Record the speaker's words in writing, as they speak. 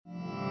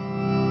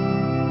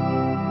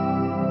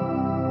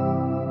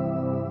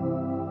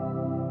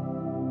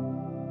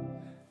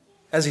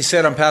As he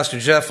said, I'm Pastor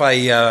Jeff.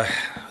 I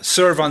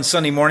serve on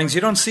Sunday mornings.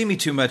 You don't see me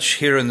too much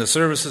here in the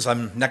services.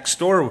 I'm next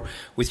door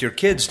with your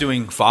kids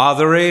doing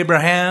Father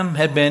Abraham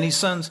had many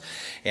sons,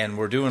 and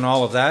we're doing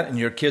all of that. And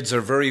your kids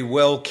are very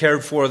well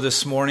cared for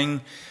this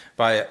morning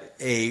by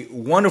a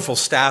wonderful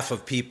staff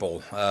of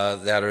people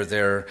that are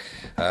there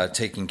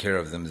taking care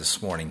of them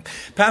this morning.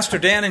 Pastor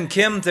Dan and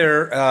Kim,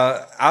 they're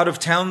out of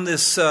town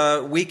this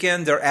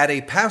weekend. They're at a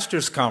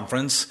pastor's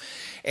conference.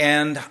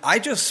 And I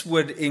just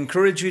would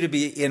encourage you to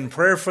be in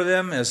prayer for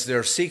them as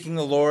they're seeking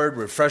the Lord,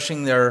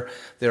 refreshing their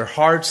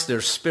hearts,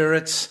 their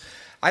spirits.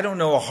 I don't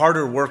know a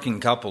harder working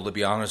couple, to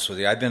be honest with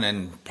you. I've been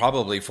in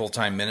probably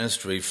full-time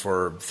ministry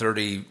for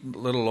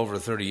little over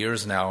 30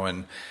 years now,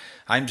 and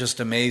I'm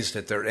just amazed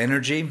at their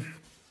energy.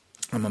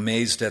 I'm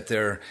amazed at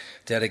their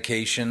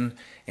dedication,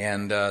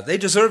 and they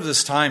deserve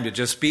this time to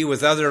just be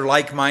with other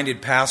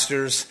like-minded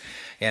pastors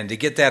and to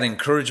get that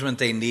encouragement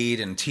they need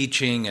in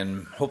teaching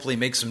and hopefully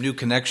make some new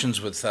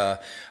connections with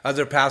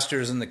other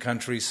pastors in the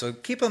country. So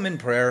keep them in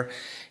prayer,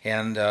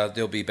 and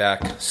they'll be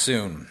back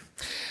soon.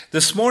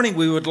 This morning,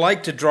 we would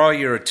like to draw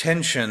your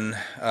attention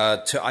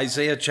to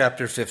Isaiah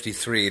chapter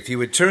 53. If you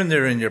would turn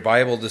there in your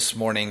Bible this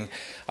morning,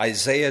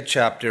 Isaiah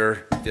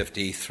chapter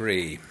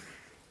 53.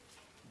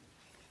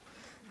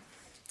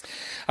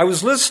 I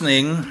was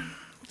listening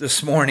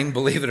this morning,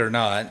 believe it or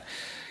not.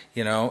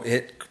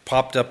 It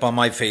popped up on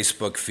my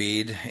Facebook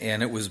feed,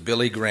 and it was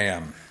Billy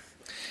Graham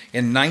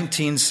in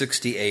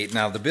 1968.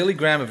 Now, the Billy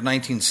Graham of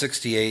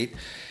 1968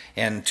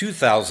 and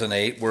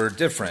 2008 were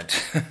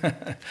different.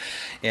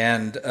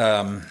 And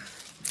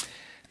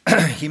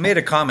he made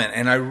a comment,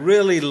 and I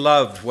really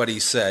loved what he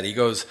said. He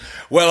goes,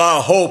 "Well,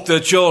 I hope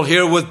that you'll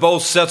hear with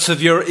both sets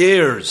of your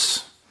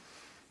ears."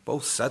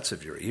 Both sets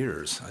of your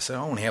ears? I said, I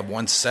only have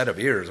one set of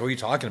ears. What are you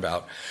talking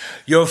about?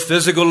 Your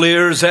physical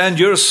ears and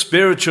your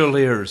spiritual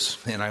ears.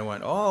 And I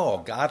went, oh,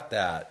 got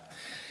that.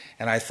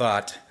 And I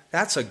thought,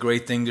 that's a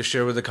great thing to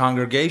share with the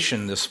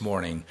congregation this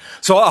morning.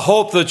 So I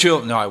hope that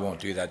you'll... No, I won't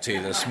do that to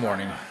you this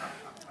morning.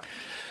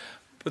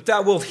 But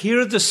that we'll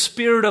hear the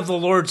Spirit of the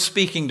Lord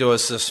speaking to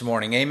us this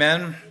morning.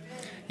 Amen?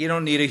 You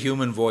don't need a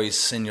human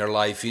voice in your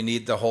life. You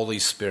need the Holy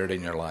Spirit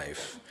in your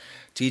life,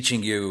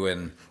 teaching you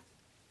and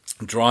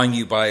drawing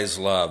you by his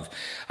love.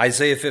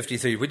 Isaiah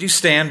 53. Would you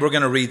stand? We're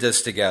going to read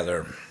this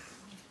together.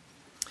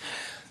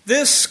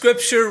 This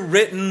scripture,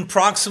 written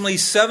approximately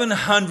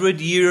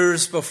 700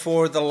 years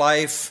before the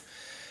life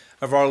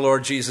of our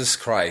Lord Jesus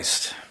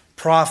Christ.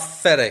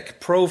 Prophetic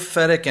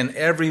in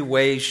every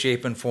way,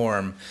 shape, and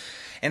form.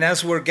 And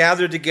as we're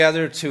gathered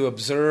together to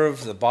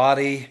observe the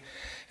body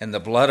and the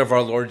blood of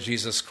our Lord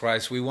Jesus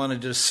Christ, we want to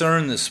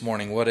discern this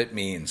morning what it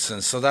means.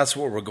 And so that's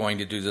what we're going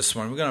to do this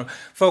morning. We're going to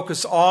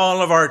focus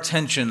all of our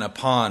attention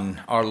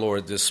upon our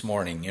Lord this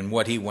morning and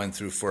what he went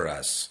through for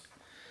us.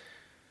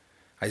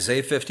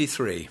 Isaiah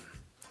 53.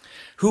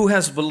 Who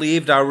has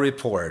believed our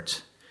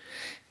report?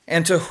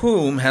 And to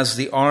whom has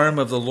the arm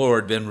of the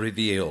Lord been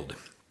revealed?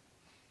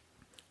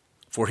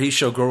 For he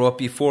shall grow up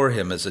before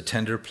him as a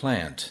tender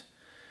plant,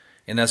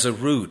 and as a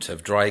root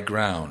of dry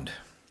ground.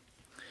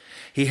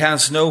 He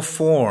has no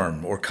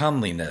form or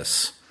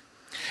comeliness,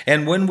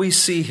 and when we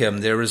see him,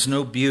 there is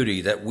no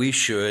beauty that we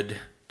should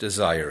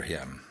desire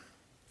him.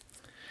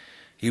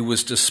 He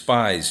was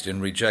despised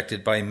and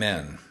rejected by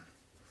men,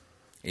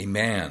 a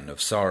man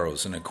of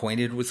sorrows and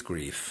acquainted with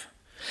grief.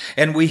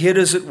 And we hid,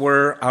 as it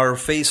were, our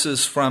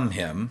faces from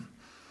him.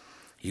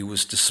 He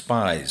was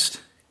despised,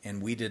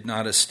 and we did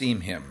not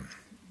esteem him.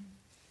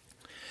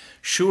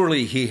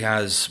 Surely he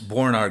has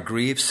borne our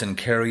griefs and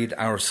carried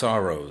our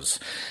sorrows.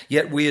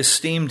 Yet we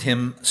esteemed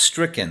him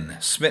stricken,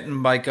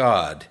 smitten by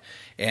God,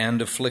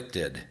 and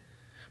afflicted.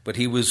 But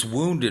he was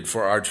wounded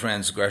for our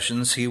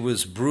transgressions. He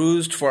was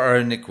bruised for our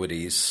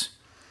iniquities.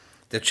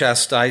 The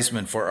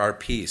chastisement for our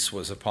peace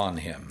was upon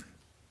him.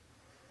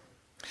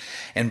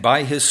 And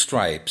by his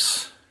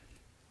stripes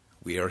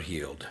we are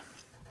healed.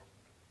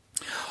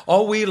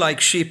 All we like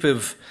sheep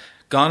have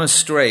gone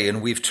astray,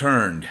 and we've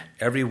turned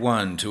every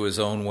one to his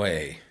own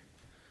way.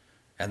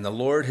 And the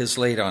Lord has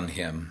laid on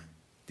him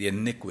the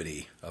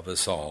iniquity of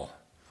us all.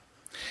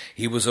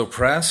 He was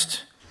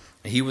oppressed,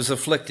 he was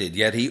afflicted,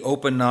 yet he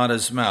opened not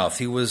his mouth.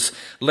 He was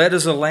led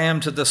as a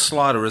lamb to the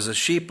slaughter, as a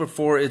sheep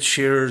before its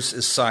shearers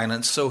is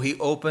silent, so he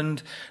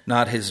opened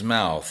not his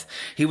mouth.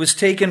 He was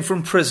taken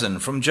from prison,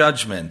 from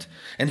judgment,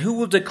 and who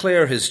will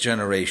declare his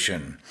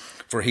generation?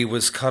 For he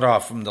was cut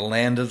off from the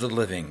land of the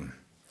living.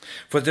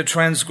 For the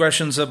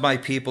transgressions of my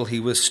people he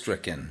was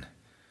stricken,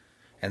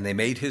 and they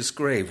made his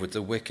grave with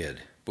the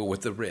wicked, but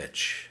with the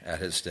rich at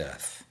his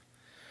death,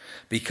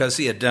 because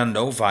he had done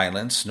no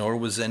violence, nor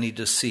was any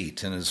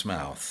deceit in his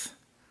mouth.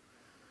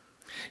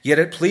 Yet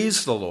it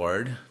pleased the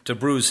Lord to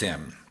bruise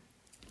him.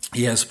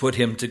 He has put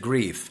him to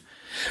grief.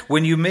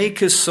 When you make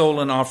his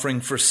soul an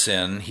offering for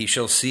sin, he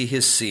shall see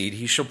his seed,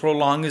 he shall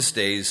prolong his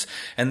days,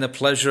 and the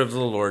pleasure of the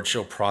Lord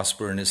shall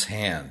prosper in his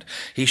hand.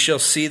 He shall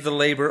see the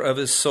labor of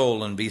his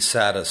soul and be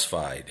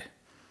satisfied.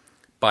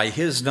 By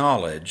his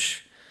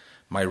knowledge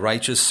my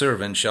righteous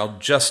servant shall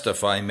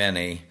justify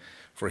many,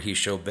 for he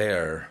shall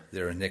bear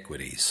their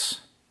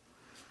iniquities.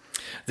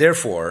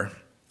 Therefore,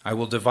 I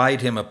will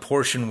divide him a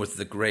portion with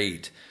the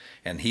great,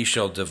 and he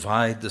shall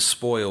divide the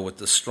spoil with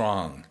the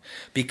strong,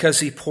 because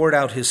he poured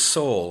out his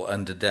soul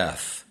unto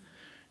death,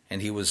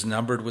 and he was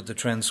numbered with the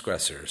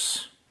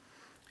transgressors.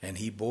 And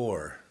he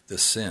bore the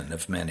sin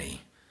of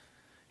many,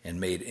 and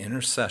made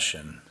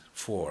intercession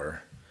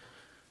for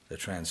the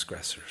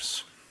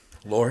transgressors.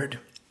 Lord,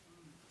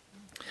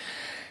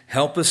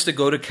 help us to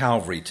go to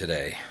Calvary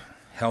today.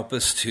 Help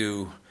us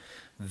to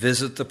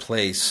visit the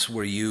place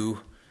where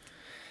you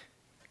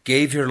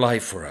gave your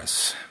life for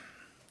us.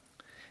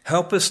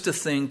 Help us to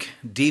think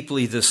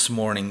deeply this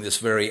morning, this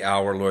very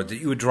hour, Lord, that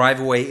you would drive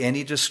away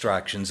any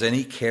distractions,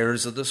 any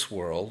cares of this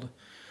world.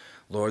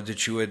 Lord,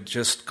 that you would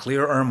just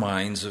clear our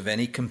minds of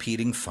any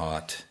competing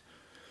thought,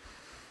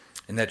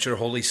 and that your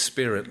Holy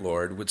Spirit,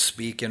 Lord, would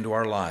speak into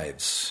our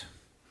lives.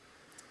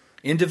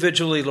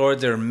 Individually, Lord,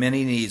 there are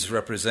many needs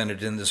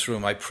represented in this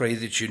room. I pray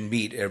that you'd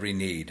meet every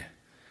need.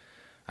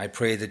 I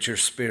pray that your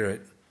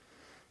Spirit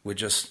would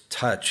just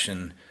touch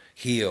and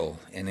heal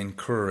and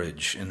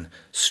encourage and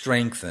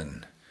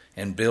strengthen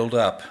and build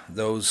up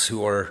those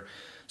who are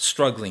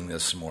struggling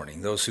this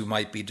morning, those who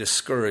might be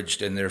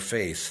discouraged in their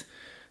faith,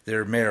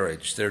 their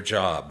marriage, their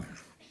job.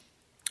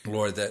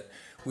 Lord, that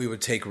we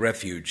would take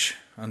refuge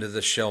under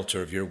the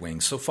shelter of your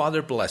wings. So,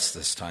 Father, bless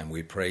this time,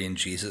 we pray in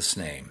Jesus'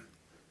 name.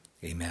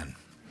 Amen.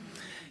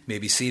 You may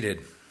be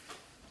seated.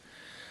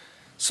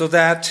 So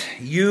that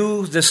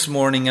you this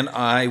morning and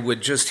I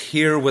would just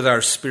hear with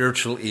our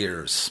spiritual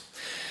ears.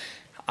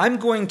 I'm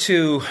going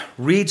to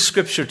read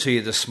Scripture to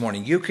you this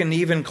morning. You can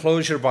even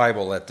close your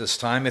Bible at this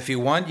time. If you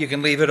want, you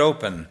can leave it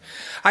open.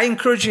 I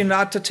encourage you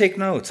not to take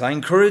notes. I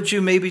encourage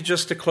you maybe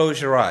just to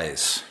close your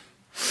eyes.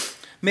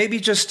 Maybe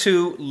just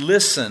to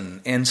listen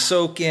and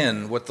soak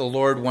in what the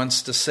Lord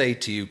wants to say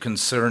to you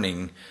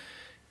concerning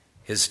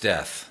his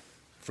death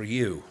for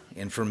you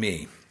and for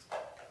me.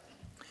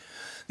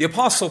 The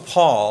Apostle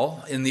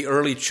Paul, in the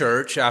early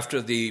church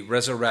after the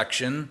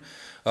resurrection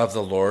of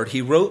the Lord,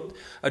 he wrote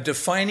a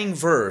defining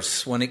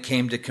verse when it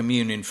came to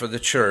communion for the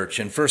church.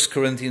 In 1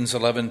 Corinthians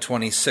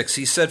 11:26,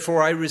 he said,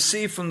 "For I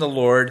received from the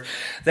Lord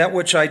that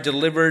which I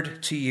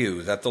delivered to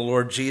you, that the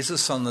Lord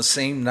Jesus, on the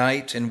same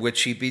night in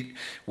which he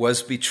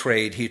was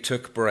betrayed, he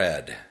took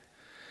bread.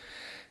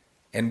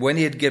 And when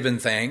he had given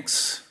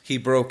thanks, he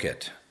broke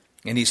it.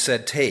 And he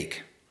said,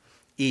 'Take,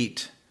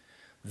 eat.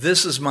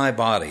 This is my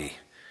body,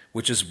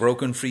 which is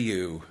broken for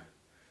you.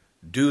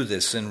 Do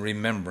this in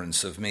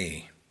remembrance of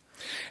me.'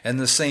 In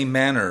the same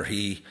manner,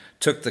 he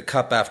took the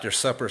cup after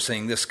supper,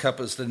 saying, 'This cup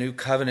is the new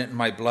covenant in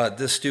my blood.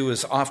 This do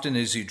as often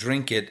as you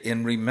drink it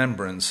in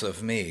remembrance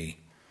of me.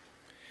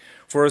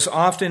 For as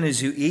often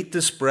as you eat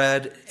this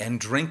bread and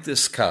drink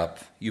this cup,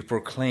 you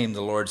proclaim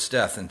the Lord's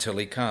death until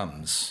he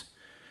comes.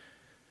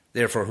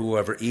 Therefore,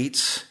 whoever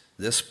eats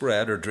this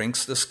bread or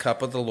drinks this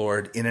cup of the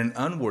Lord in an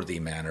unworthy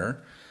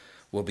manner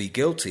will be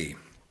guilty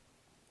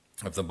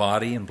of the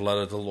body and blood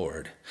of the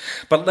Lord.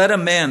 But let a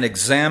man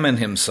examine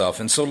himself,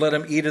 and so let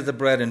him eat of the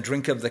bread and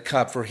drink of the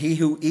cup. For he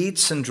who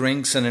eats and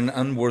drinks in an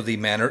unworthy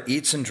manner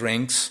eats and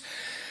drinks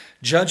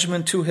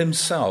judgment to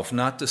himself,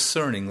 not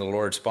discerning the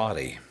Lord's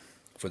body.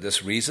 For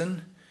this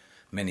reason,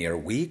 many are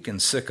weak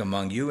and sick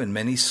among you, and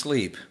many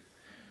sleep.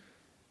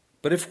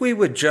 But if we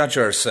would judge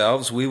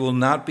ourselves, we will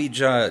not be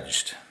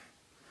judged.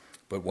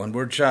 But when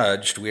we're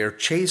judged, we are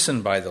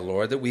chastened by the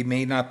Lord, that we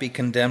may not be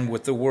condemned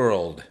with the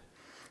world.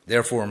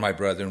 Therefore, my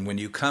brethren, when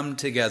you come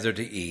together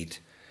to eat,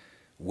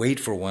 wait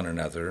for one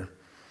another.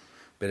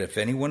 But if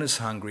anyone is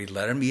hungry,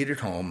 let him eat at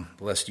home,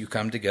 lest you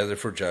come together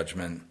for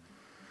judgment.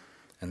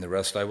 And the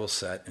rest I will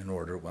set in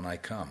order when I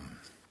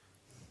come."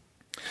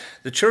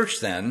 The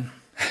church then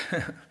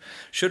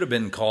should have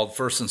been called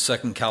 1st and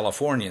 2nd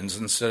Californians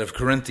instead of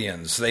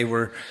Corinthians. They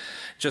were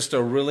just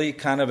a really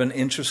kind of an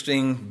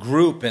interesting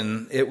group,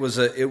 and it was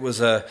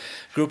a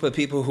group of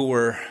people who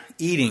were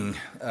eating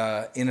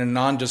in a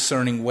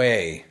non-discerning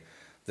way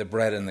the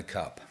bread and the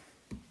cup.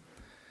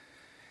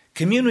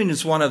 Communion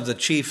is one of the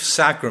chief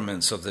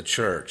sacraments of the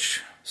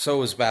church.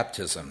 So is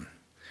baptism.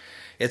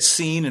 It's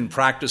seen and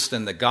practiced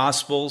in the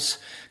Gospels.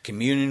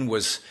 Communion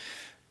was,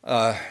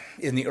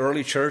 in the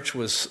early church,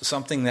 was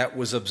something that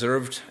was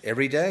observed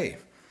every day.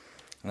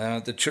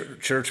 The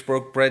church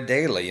broke bread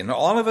daily, and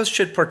all of us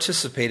should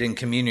participate in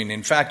communion.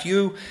 In fact,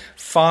 you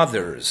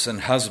fathers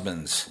and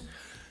husbands,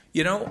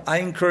 I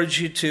encourage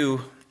you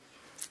to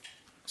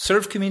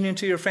serve communion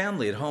to your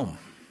family at home.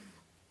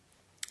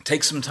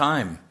 Take some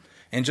time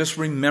and just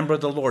remember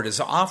the Lord.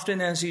 As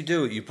often as you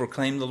do it, you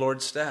proclaim the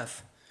Lord's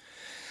death.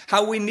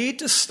 How we need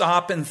to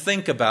stop and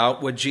think about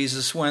what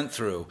Jesus went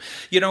through.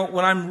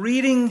 When I'm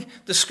reading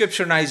the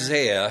scripture in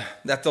Isaiah,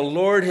 that the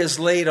Lord has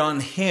laid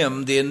on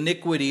him the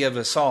iniquity of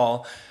us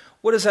all,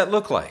 what does that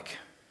look like?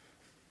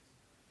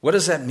 What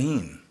does that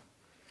mean?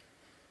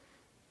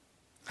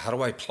 How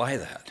do I apply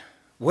that?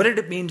 What did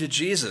it mean to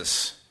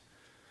Jesus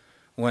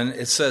when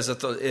it says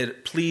that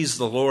it pleased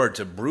the Lord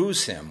to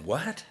bruise him?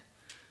 What?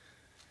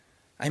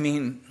 I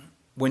mean,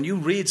 when you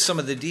read some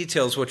of the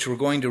details, which we're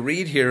going to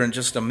read here in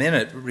just a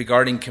minute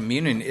regarding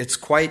communion, it's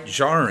quite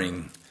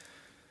jarring.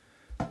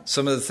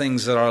 some of the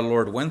things that our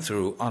Lord went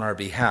through on our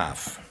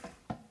behalf.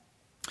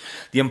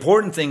 The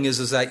important thing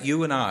is that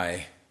you and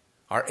I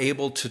are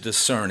able to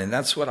discern, and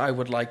that's what I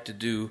would like to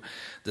do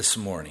this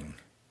morning,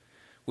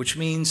 which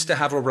means to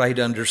have a right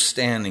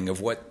understanding of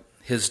what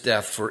his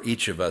death for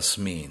each of us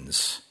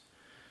means.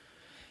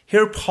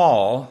 Here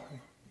Paul,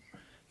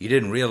 you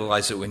didn't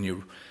realize it when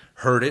you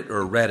heard it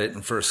or read it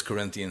in 1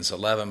 Corinthians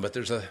 11, but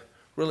there's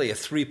really a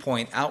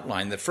 3-point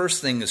outline. The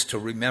first thing is to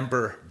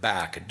remember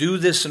back. Do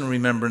this in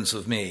remembrance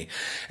of me.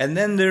 And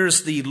then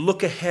there's the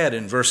look ahead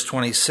in verse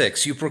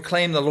 26. You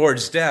proclaim the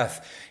Lord's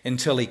death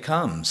until he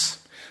comes.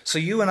 So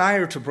you and I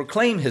are to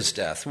proclaim his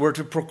death. We're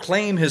to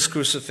proclaim his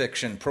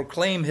crucifixion,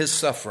 proclaim his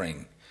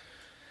suffering.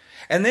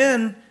 And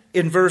then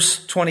in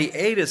verse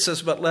 28 it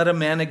says, but let a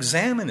man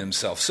examine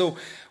himself. So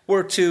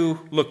we're to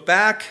look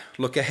back,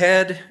 look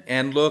ahead,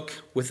 and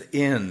look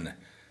within.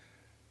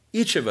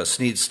 Each of us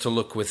needs to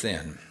look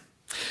within.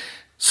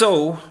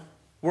 So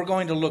we're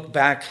going to look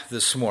back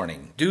this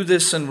morning. Do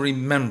this in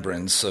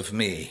remembrance of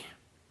me.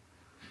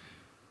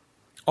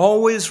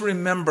 Always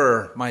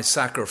remember my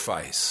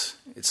sacrifice.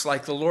 It's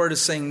like the Lord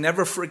is saying,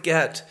 never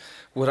forget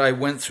what I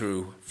went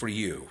through for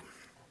you.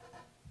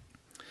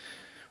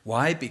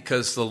 Why?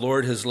 Because the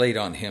Lord has laid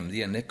on him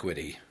the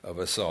iniquity of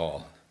us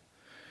all.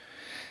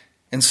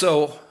 And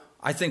so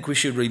I think we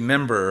should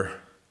remember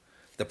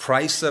the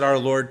price that our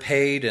Lord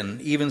paid and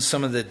even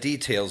some of the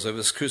details of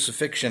his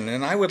crucifixion.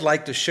 And I would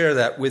like to share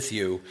that with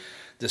you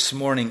this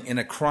morning in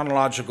a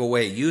chronological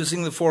way,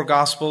 using the 4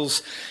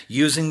 Gospels,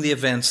 using the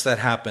events that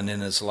happened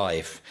in his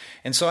life.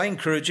 And so I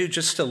encourage you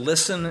just to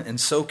listen and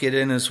soak it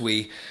in as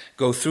we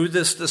go through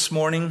this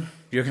morning.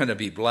 You're going to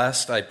be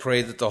blessed. I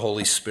pray that the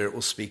Holy Spirit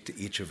will speak to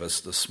each of us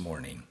this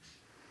morning.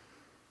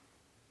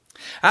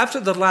 After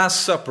the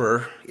Last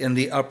Supper in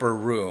the upper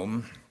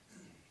room,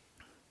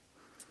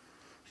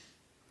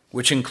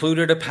 which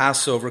included a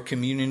Passover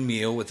communion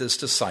meal with his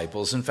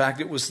disciples. In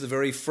fact, it was the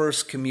very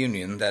first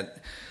communion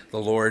that the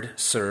Lord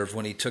served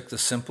when he took the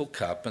simple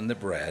cup and the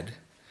bread.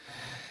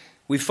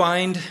 We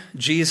find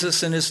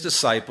Jesus and his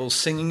disciples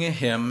singing a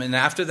hymn, and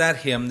after that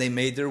hymn, they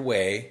made their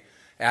way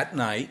at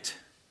night.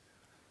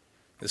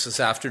 This is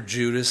after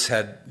Judas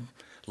had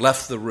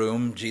left the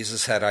room.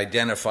 Jesus had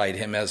identified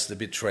him as the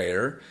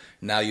betrayer.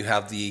 Now you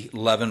have the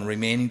 11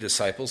 remaining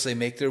disciples. They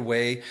make their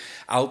way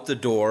out the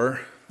door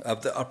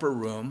of the upper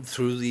room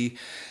through the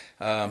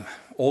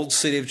old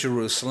city of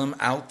Jerusalem,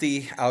 out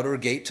the outer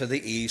gate to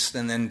the east,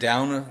 and then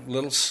down a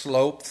little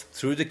slope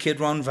through the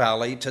Kidron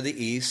Valley to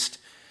the east,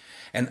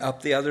 and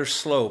up the other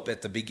slope.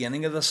 At the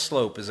beginning of the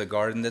slope is a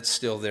garden that's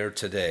still there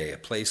today, a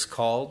place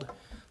called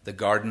the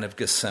Garden of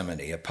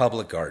Gethsemane, a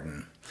public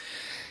garden.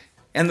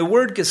 And the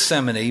word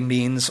Gethsemane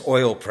means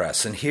oil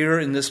press. And here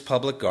in this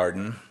public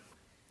garden,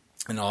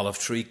 in Olive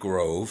Tree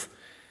Grove,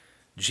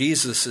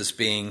 Jesus is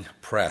being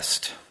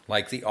pressed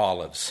like the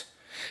olives.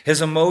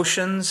 His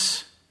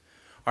emotions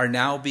are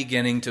now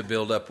beginning to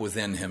build up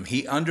within him.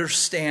 He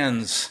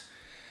understands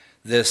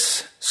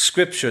this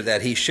scripture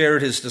that he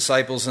shared his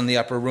disciples in the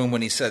upper room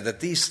when he said that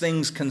these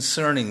things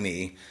concerning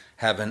me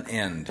have an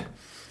end.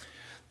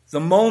 The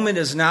moment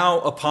is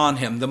now upon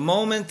him, the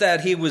moment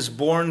that he was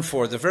born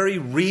for. The very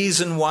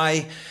reason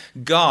why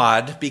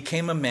God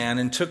became a man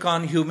and took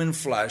on human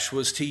flesh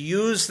was to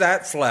use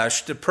that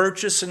flesh to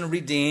purchase and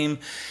redeem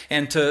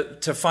and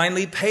to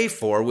finally pay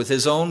for with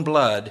his own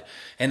blood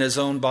and his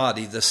own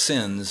body the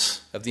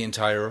sins of the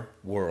entire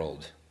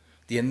world,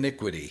 the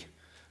iniquity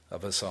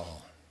of us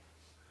all.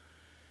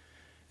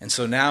 And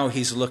so now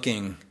he's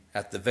looking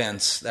at the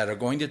events that are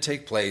going to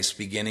take place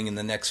beginning in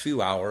the next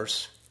few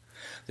hours.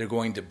 They're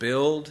going to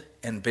build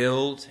and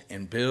build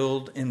and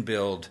build and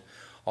build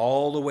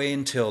all the way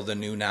until the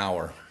noon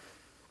hour.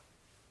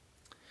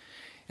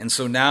 And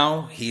so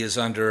now he is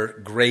under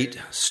great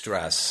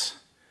stress.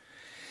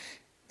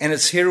 And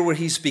it's here where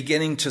he's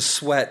beginning to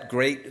sweat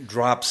great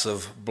drops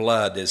of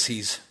blood as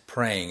he's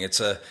praying. It's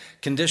a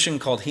condition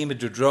called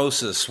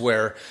hematidrosis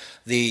where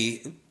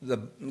the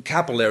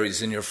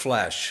capillaries in your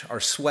flesh are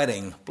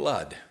sweating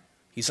blood.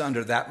 He's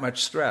under that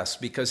much stress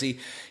because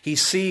he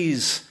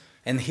sees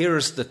and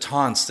hears the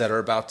taunts that are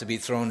about to be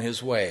thrown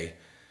his way.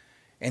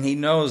 And he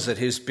knows that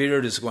his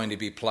beard is going to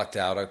be plucked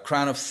out. A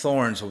crown of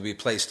thorns will be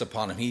placed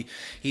upon him.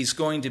 He's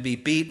going to be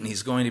beaten.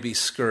 He's going to be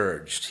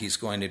scourged. He's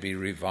going to be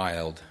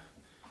reviled.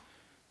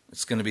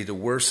 It's going to be the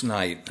worst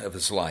night of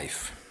his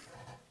life.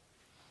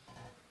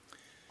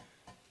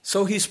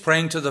 So he's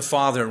praying to the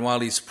Father, and while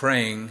he's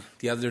praying,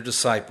 the other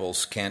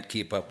disciples can't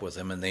keep up with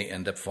him, and they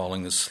end up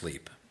falling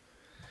asleep.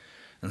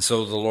 And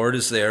so the Lord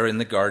is there in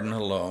the garden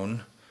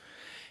alone,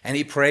 and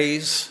he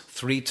prays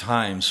 3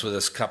 times for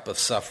this cup of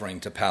suffering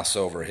to pass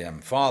over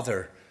him.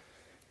 Father,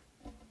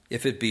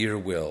 if it be your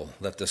will,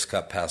 let this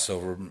cup pass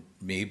over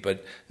me,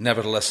 but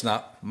nevertheless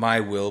not my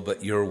will,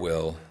 but your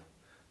will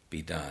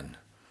be done.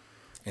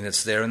 And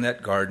it's there in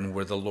that garden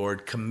where the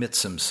Lord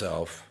commits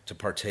himself to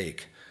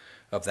partake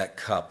of that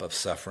cup of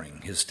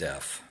suffering, his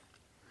death.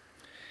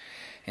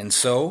 And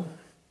so,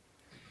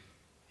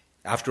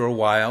 after a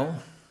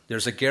while,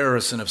 there's a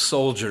garrison of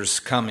soldiers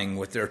coming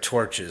with their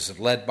torches,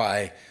 led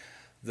by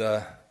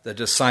the the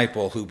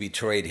disciple who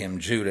betrayed him,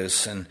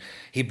 Judas, and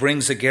he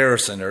brings a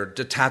garrison or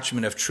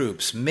detachment of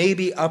troops.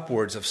 Maybe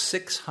upwards of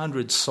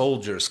 600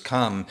 soldiers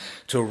come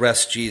to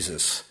arrest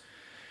Jesus.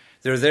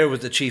 They're there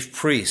with the chief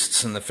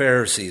priests and the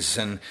Pharisees,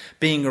 and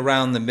being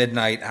around the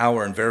midnight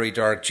hour and very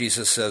dark,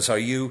 Jesus says,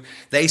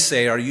 they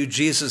say, "Are you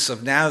Jesus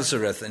of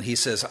Nazareth?" And he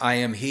says, "I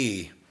am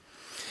he."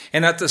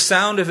 And at the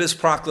sound of his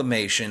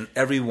proclamation,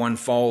 everyone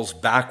falls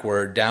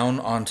backward down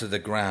onto the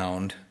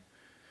ground.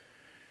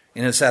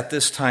 And it's at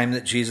this time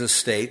that Jesus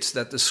states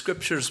that the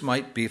scriptures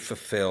might be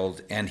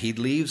fulfilled, and he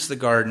leaves the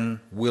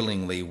garden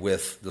willingly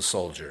with the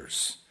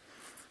soldiers.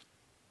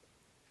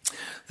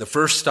 The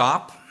first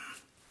stop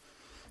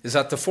is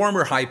at the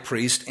former high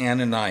priest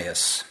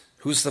Ananias,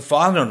 who's the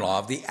father-in-law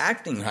of the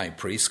acting high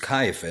priest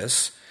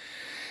Caiaphas.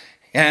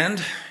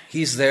 And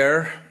he's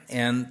there,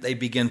 and they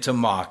begin to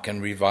mock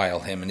and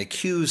revile him and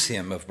accuse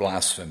him of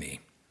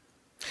blasphemy.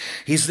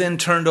 He's then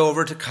turned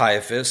over to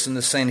Caiaphas and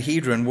the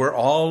Sanhedrin, where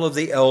all of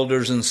the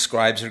elders and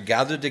scribes are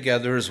gathered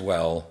together as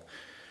well,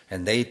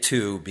 and they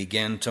too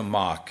begin to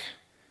mock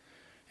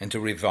and to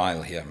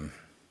revile him.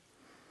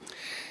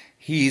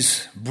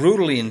 He's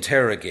brutally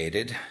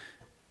interrogated,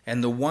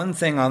 and the one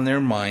thing on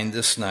their mind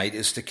this night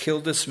is to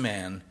kill this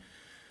man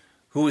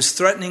who is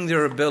threatening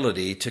their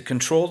ability to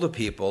control the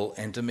people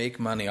and to make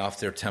money off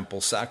their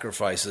temple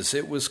sacrifices.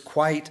 It was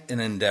quite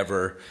an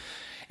endeavor,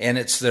 and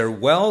it's their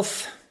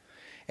wealth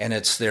and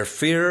it's their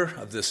fear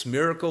of this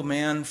miracle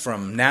man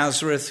from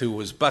Nazareth who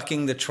was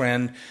bucking the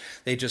trend.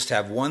 They just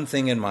have one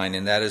thing in mind,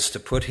 and that is to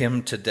put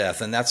him to death.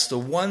 And that's the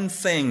one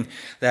thing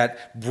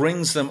that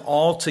brings them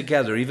all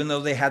together. Even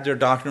though they had their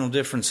doctrinal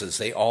differences,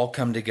 they all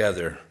come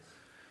together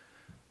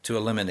to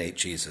eliminate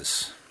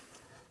Jesus.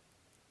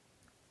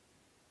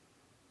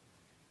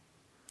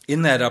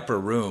 In that upper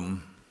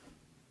room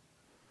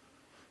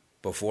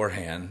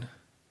beforehand,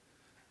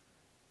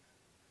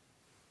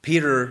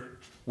 Peter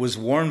was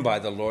warned by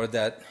the Lord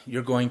that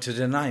you're going to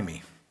deny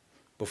me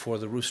before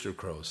the rooster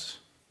crows.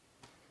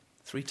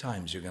 3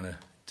 times you're going to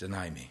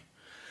deny me.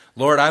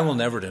 Lord, I will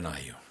never deny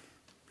you.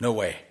 No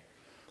way.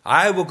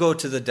 I will go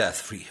to the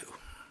death for you.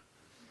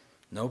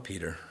 No,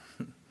 Peter.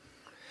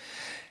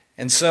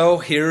 And so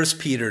here's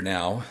Peter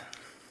now,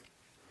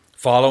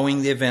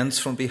 following the events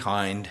from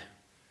behind.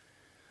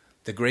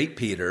 The great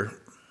Peter,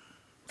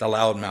 the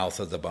loudmouth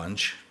of the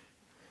bunch,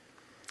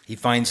 he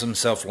finds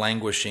himself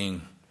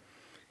languishing.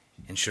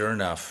 And sure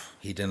enough,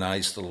 he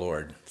denies the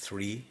Lord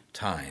 3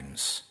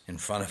 times in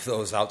front of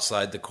those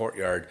outside the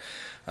courtyard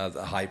of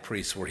the high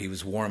priest, where he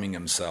was warming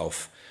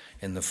himself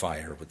in the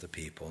fire with the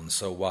people. And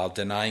so while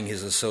denying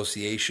his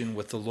association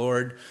with the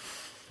Lord,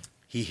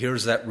 he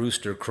hears that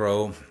rooster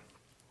crow,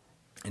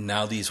 and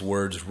now these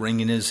words ring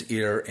in his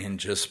ear and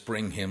just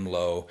bring him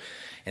low.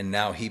 And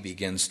now he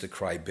begins to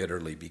cry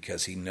bitterly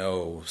because he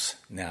knows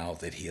now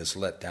that he has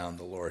let down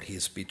the Lord. He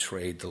has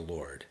betrayed the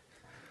Lord.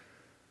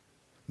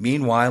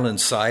 Meanwhile,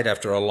 inside,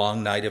 after a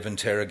long night of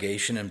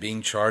interrogation and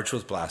being charged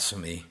with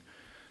blasphemy,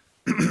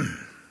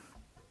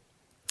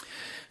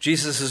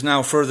 Jesus is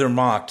now further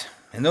mocked,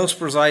 and those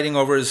presiding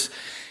over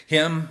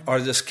him are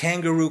this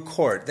kangaroo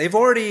court. They've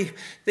already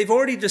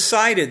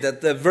decided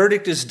that the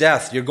verdict is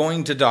death. You're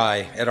going to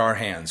die at our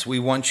hands. We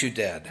want you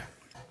dead.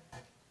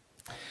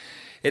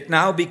 It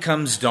now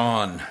becomes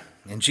dawn,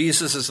 and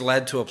Jesus is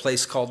led to a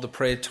place called the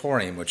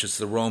Praetorium, which is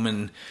the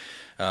Roman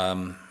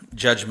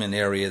judgment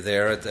area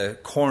there at the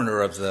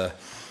corner of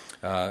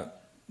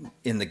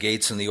in the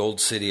gates in the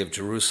old city of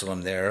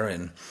Jerusalem there.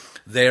 And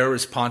there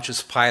is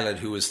Pontius Pilate,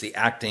 who is the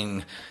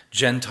acting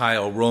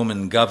Gentile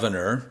Roman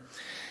governor.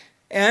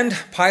 And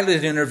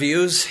Pilate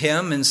interviews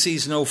him and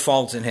sees no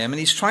fault in him. And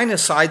he's trying to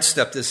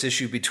sidestep this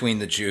issue between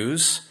the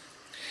Jews.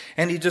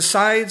 And he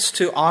decides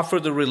to offer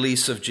the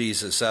release of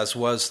Jesus, as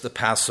was the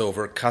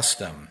Passover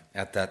custom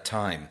at that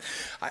time.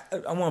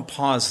 I want to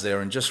pause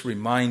there and just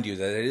remind you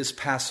that it is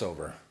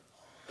Passover.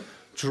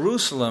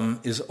 Jerusalem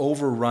is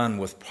overrun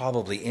with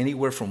probably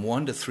anywhere from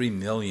 1 to 3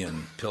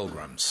 million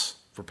pilgrims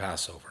for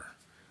Passover.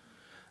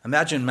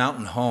 Imagine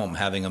Mountain Home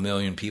having 1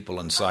 million people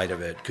inside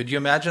of it. Could you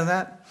imagine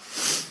that?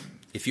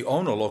 If you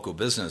own a local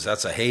business,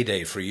 that's a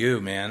heyday for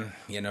you, man,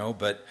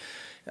 but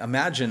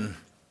imagine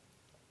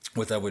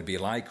what that would be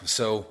like.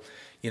 So,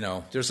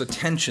 there's a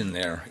tension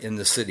there in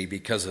the city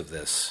because of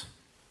this.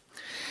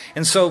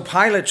 And so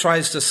Pilate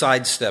tries to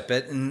sidestep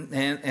it,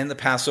 and the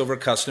Passover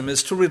custom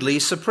is to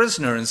release a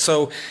prisoner. And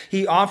so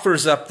he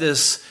offers up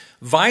this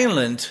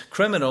violent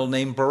criminal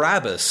named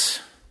Barabbas.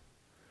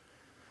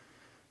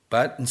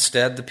 But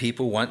instead, the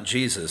people want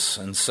Jesus.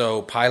 And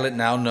so Pilate,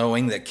 now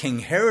knowing that King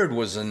Herod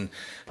was in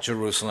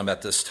Jerusalem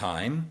at this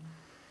time,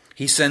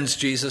 he sends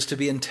Jesus to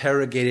be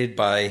interrogated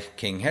by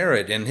King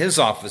Herod and his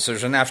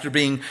officers. And after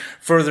being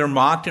further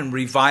mocked and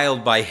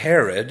reviled by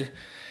Herod,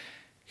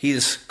 he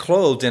is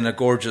clothed in a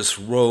gorgeous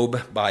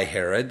robe by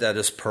Herod that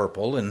is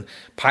purple. And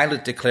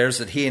Pilate declares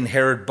that he and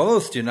Herod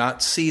both do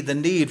not see the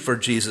need for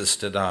Jesus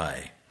to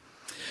die.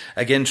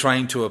 Again,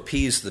 trying to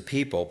appease the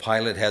people,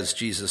 Pilate has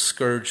Jesus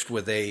scourged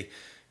with a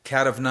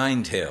cat of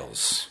 9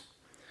 tails.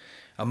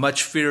 a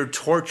much feared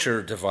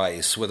torture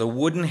device with a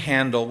wooden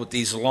handle with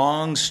these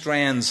long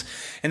strands.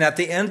 And at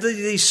the end of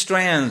these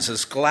strands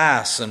is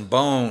glass and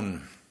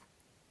bone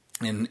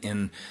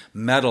in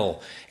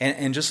metal.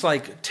 And just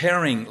like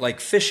tearing, like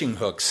fishing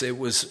hooks, it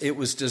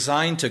was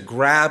designed to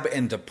grab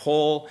and to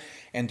pull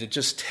and to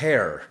just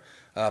tear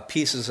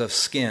pieces of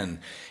skin.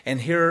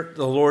 And here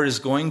the Lord is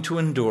going to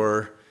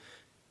endure.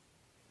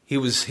 He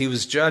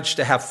was judged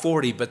to have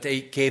 40, but they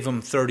gave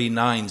him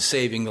 39,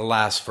 saving the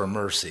last for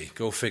mercy.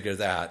 Go figure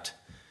that.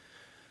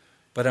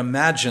 But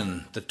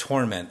imagine the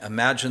torment,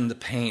 imagine the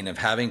pain of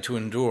having to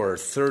endure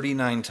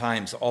 39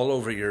 times all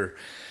over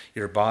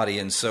your body.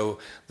 And so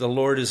the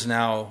Lord is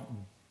now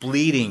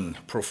bleeding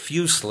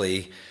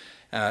profusely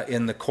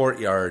in the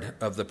courtyard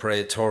of the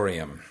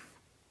Praetorium.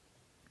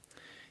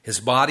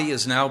 His body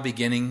is now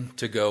beginning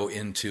to go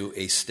into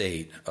a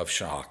state of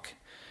shock.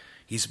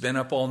 He's been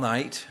up all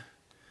night.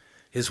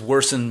 His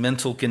worsened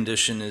mental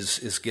condition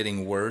is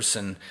getting worse,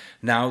 and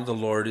now the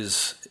Lord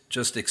is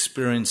just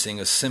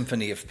experiencing a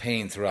symphony of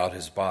pain throughout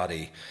his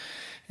body.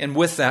 And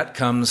with that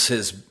comes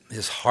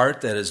his heart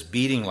that is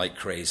beating like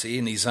crazy,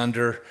 and he's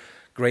under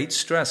great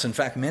stress. In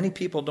fact, many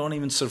people don't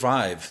even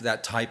survive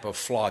that type of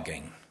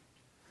flogging.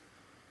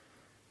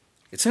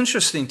 It's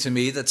interesting to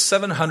me that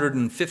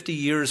 750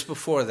 years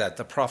before that,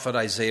 the prophet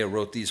Isaiah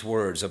wrote these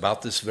words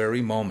about this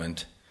very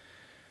moment.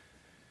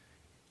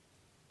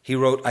 He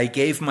wrote, "I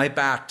gave my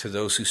back to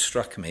those who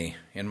struck me,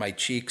 and my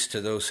cheeks to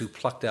those who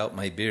plucked out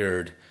my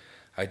beard.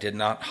 I did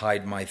not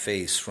hide my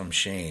face from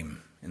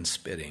shame and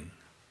spitting."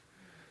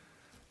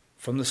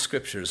 From the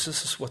scriptures,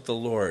 this is what the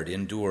Lord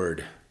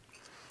endured.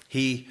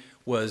 He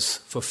was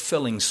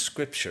fulfilling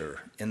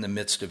scripture in the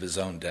midst of his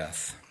own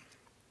death.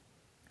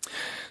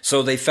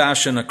 So they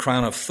fashion a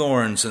crown of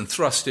thorns and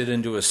thrust it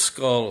into his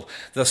skull,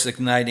 thus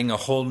igniting a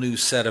whole new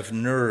set of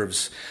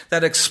nerves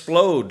that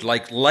explode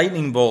like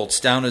lightning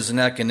bolts down his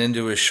neck and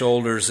into his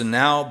shoulders. And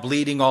now,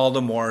 bleeding all the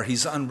more,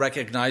 he's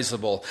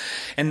unrecognizable.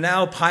 And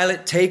now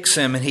Pilate takes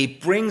him and he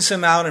brings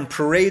him out and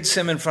parades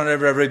him in front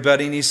of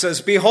everybody. And he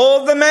says,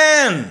 "Behold the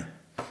man!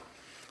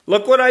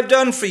 Look what I've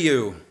done for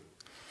you.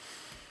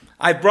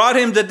 I brought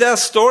him to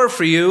death's door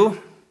for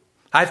you.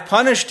 I've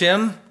punished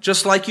him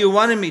just like you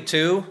wanted me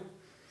to."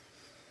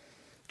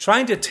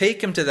 Trying to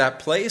take him to that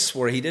place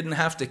where he didn't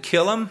have to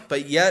kill him,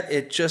 but yet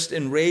it just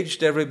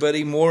enraged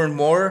everybody more and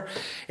more.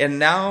 And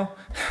now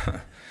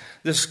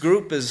this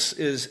group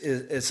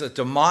is a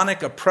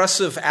demonic,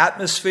 oppressive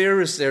atmosphere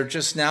as they're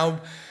just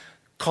now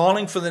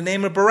calling for the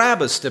name of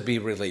Barabbas to be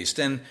released.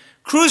 And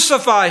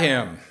crucify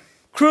him!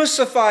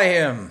 Crucify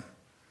him!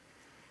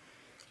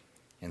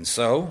 And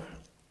so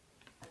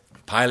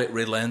Pilate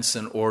relents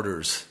and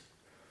orders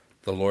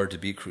the Lord to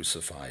be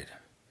crucified.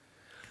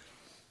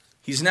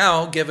 He's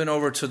now given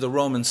over to the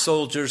Roman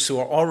soldiers who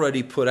are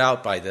already put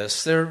out by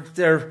this.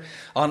 They're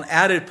on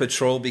added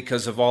patrol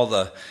because of all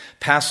the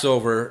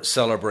Passover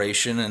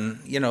celebration,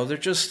 and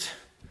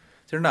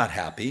they're not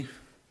happy.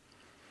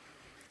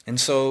 And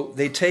so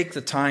they take the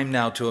time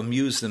now to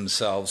amuse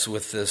themselves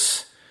with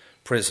this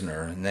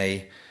prisoner, and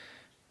they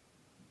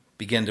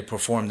begin to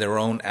perform their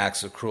own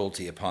acts of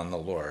cruelty upon the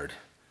Lord.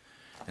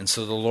 And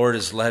so the Lord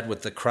is led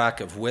with the crack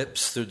of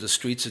whips through the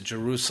streets of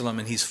Jerusalem,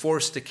 and he's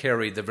forced to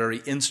carry the very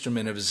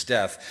instrument of his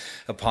death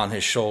upon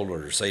his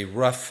shoulders, a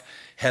rough,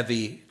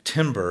 heavy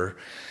timber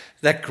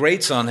that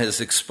grates on his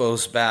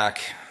exposed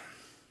back.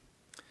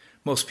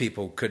 Most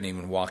people couldn't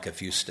even walk a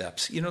few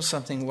steps. You know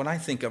something? When I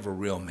think of a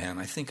real man,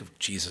 I think of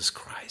Jesus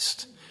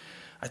Christ.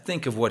 I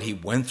think of what he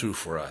went through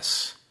for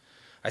us.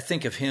 I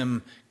think of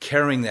him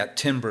carrying that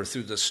timber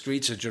through the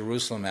streets of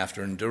Jerusalem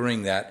after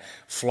enduring that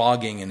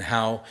flogging, and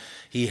how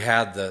he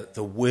had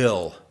the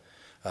will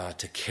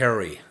to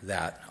carry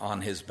that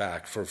on his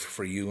back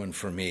for you and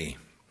for me.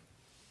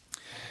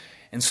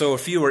 And so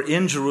if you were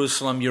in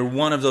Jerusalem, you're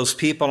one of those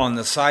people on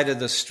the side of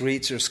the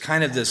streets. There's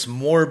kind of this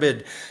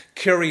morbid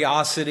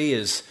curiosity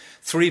as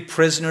 3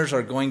 prisoners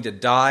are going to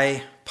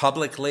die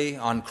publicly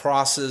on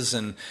crosses,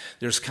 and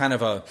there's kind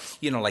of a,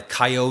 like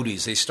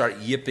coyotes, they start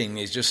yipping,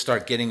 they just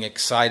start getting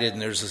excited,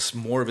 and there's this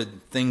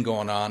morbid thing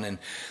going on. And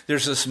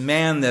there's this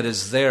man that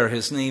is there,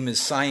 his name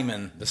is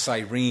Simon the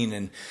Cyrene,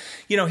 and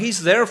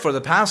he's there for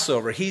the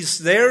Passover. He's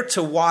there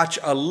to watch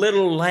a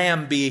little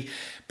lamb be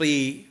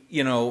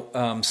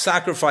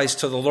sacrificed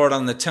to the Lord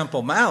on the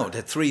Temple Mount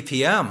at 3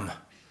 p.m.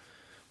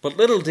 But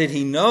little did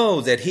he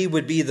know that he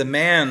would be the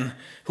man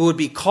who would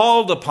be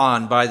called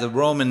upon by the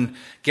Roman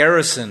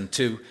garrison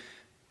to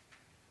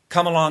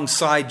come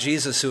alongside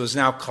Jesus, who is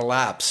now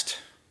collapsed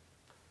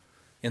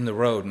in the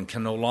road and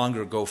can no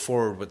longer go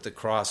forward with the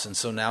cross. And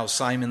so now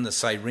Simon the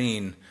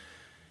Cyrene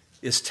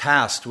is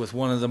tasked with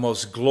one of the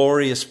most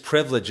glorious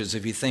privileges,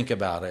 if you think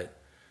about it,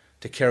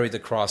 to carry the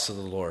cross of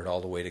the Lord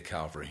all the way to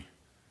Calvary.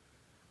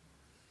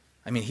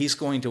 I mean, he's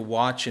going to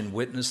watch and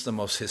witness the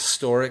most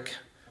historic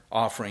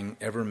offering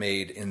ever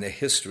made in the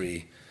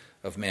history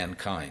of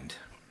mankind.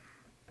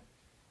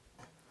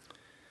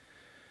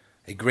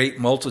 A great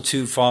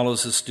multitude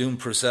follows this doomed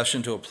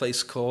procession to a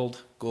place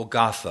called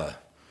Golgotha,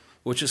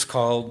 which is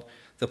called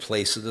the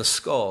place of the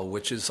skull,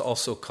 which is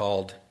also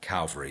called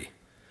Calvary.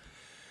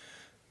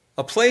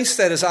 A place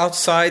that is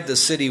outside the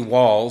city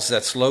walls,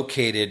 that's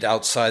located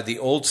outside the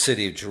old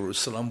city of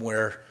Jerusalem,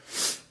 where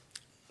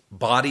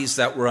bodies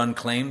that were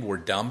unclaimed were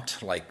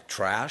dumped like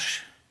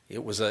trash.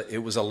 It was a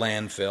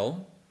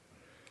landfill.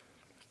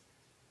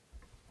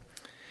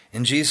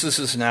 And Jesus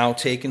is now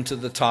taken to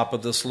the top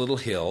of this little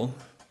hill,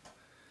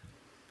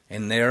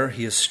 and there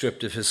he is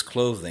stripped of his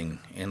clothing.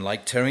 And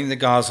like tearing the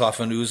gauze off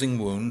an oozing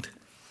wound,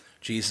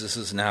 Jesus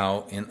is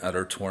now in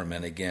utter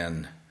torment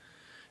again.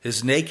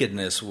 His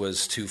nakedness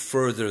was to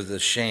further the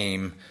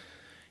shame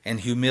and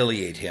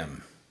humiliate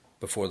him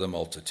before the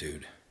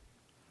multitude.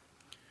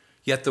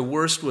 Yet the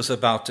worst was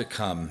about to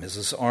come, as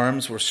his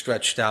arms were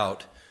stretched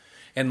out,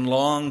 and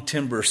long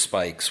timber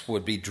spikes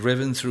would be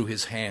driven through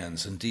his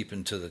hands and deep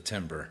into the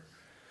timber.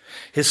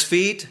 His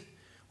feet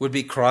would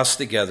be crossed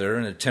together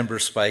and a timber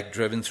spike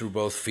driven through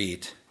both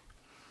feet.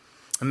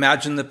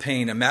 Imagine the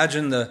pain.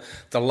 Imagine the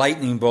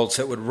lightning bolts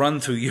that would run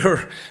through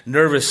your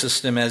nervous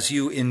system as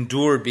you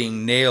endure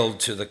being nailed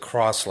to the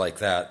cross like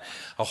that.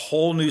 A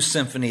whole new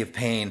symphony of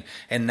pain,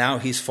 and now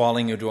he's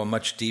falling into a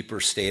much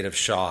deeper state of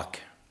shock.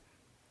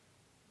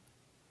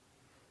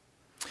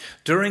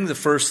 During the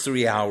first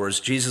 3 hours,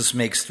 Jesus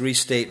makes 3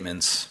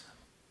 statements,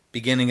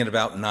 beginning at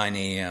about 9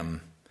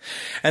 a.m.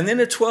 And then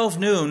at 12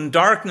 noon,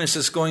 darkness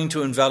is going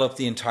to envelop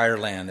the entire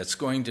land. It's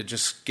going to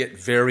just get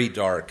very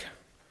dark.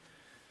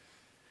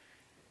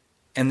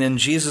 And then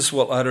Jesus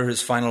will utter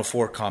his final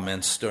 4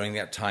 comments during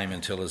that time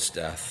until his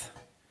death.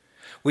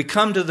 We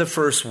come to the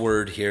first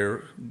word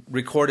here,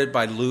 recorded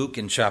by Luke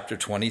in chapter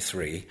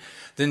 23.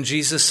 Then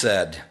Jesus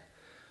said,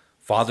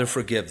 "Father,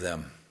 forgive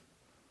them,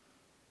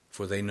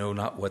 for they know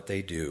not what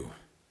they do."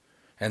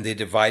 And they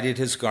divided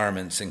his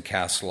garments and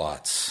cast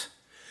lots.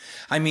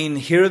 I mean,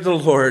 here the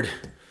Lord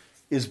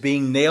is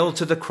being nailed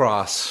to the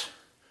cross,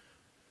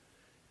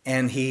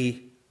 and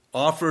he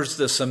offers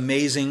this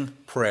amazing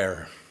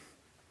prayer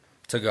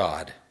to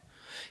God.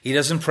 He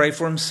doesn't pray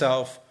for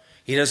himself.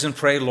 He doesn't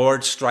pray,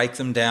 "Lord, strike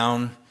them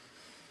down.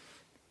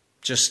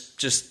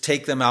 Just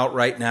take them out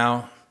right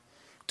now.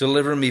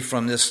 Deliver me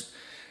from this."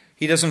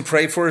 He doesn't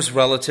pray for his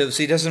relatives.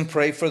 He doesn't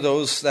pray for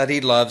those that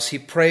he loves. He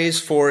prays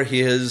for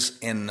his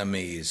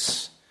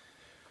enemies.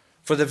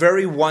 For the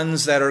very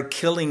ones that are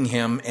killing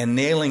him and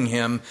nailing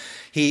him,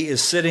 he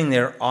is sitting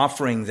there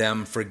offering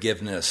them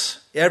forgiveness.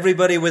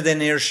 Everybody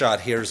within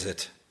earshot hears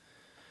it.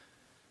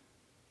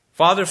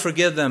 "Father,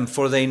 forgive them,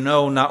 for they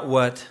know not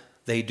what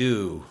they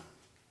do."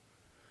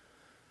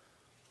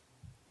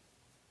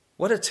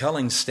 What a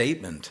telling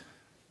statement.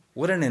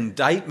 What an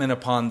indictment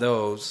upon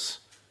those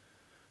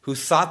who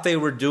thought they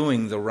were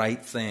doing the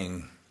right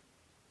thing.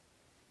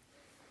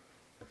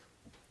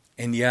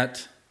 And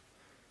yet,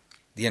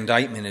 the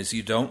indictment is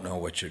you don't know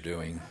what you're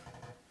doing.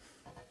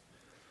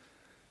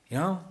 You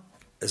know,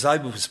 as I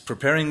was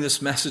preparing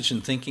this message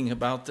and thinking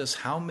about this,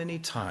 how many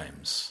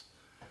times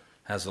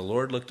has the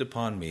Lord looked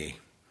upon me,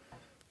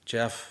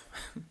 "Jeff,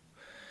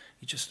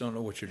 you just don't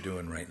know what you're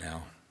doing right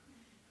now."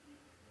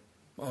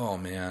 Oh,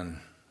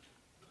 man.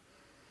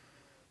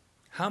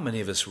 How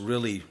many of us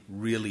really,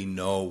 really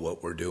know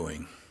what we're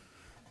doing?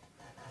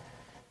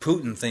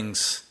 Putin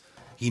thinks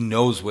he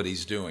knows what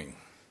he's doing.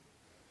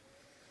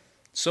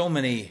 So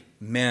many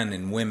men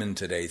and women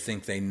today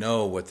think they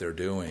know what they're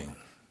doing.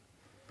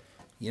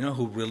 You know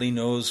who really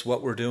knows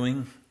what we're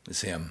doing?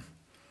 It's him.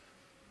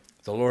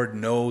 The Lord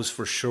knows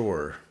for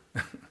sure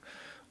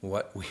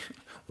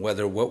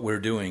whether what we're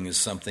doing is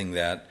something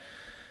that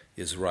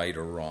is right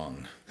or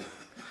wrong.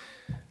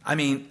 I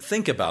mean,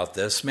 think about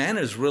this. Man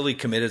has really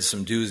committed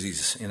some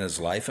doozies in his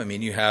life. I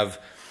mean, you have,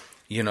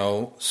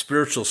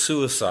 spiritual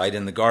suicide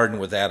in the garden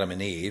with Adam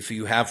and Eve.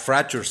 You have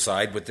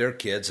fratricide with their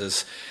kids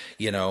as,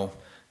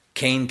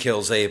 Cain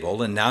kills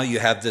Abel. And now you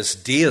have this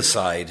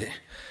deicide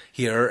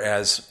here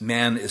as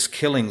man is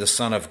killing the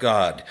Son of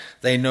God.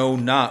 They know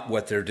not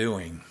what they're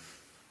doing.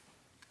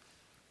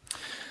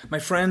 My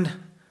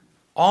friend,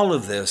 all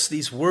of this,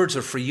 these words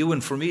are for you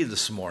and for me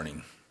this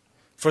morning.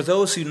 For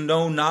those who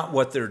know not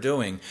what they're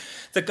doing.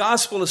 The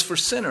gospel is for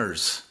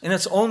sinners, and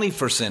it's only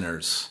for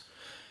sinners.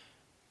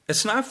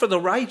 It's not for the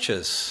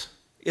righteous.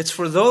 It's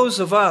for those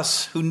of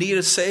us who need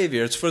a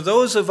Savior. It's for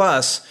those of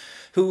us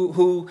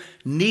who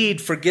need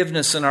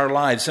forgiveness in our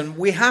lives. And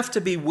we have to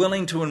be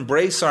willing to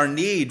embrace our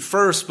need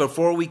first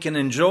before we can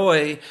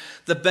enjoy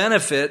the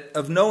benefit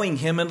of knowing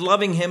Him and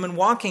loving Him and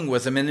walking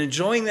with Him and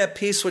enjoying that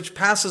peace which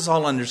passes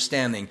all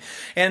understanding.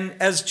 And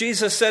as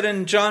Jesus said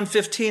in John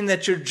 15,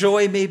 that your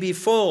joy may be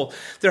full,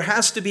 there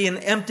has to be an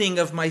emptying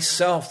of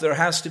myself. There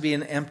has to be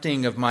an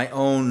emptying of my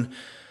own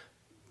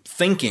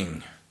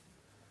thinking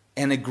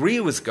and agree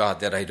with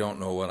God that I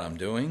don't know what I'm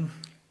doing.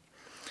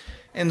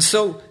 And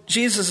so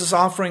Jesus is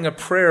offering a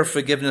prayer of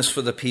forgiveness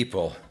for the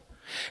people.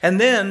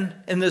 And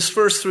then in this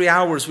first 3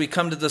 hours, we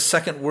come to the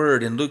second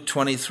word in Luke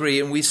 23,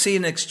 and we see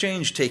an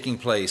exchange taking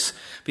place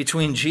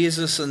between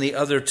Jesus and the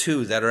other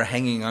two that are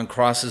hanging on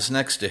crosses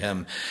next to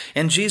him.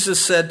 And Jesus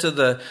said to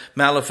the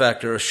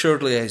malefactor,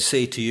 "Assuredly I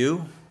say to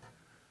you,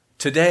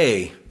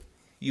 today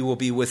you will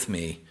be with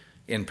me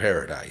in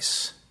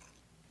paradise."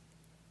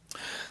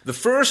 The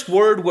first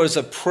word was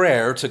a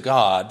prayer to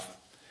God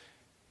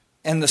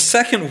And the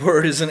second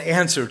word is an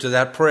answer to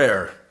that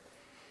prayer.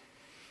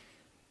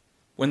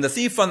 When the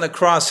thief on the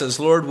cross says,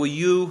 Lord, will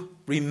you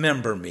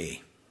remember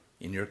me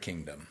in your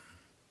kingdom?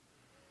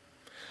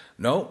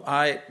 No,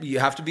 you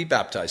have to be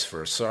baptized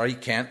first. Sorry,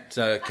 can't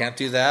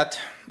do that.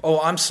 Oh,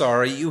 I'm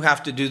sorry, you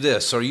have to do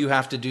this or you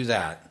have to do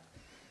that.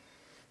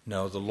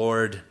 No, the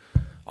Lord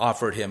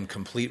offered him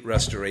complete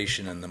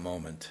restoration in the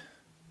moment.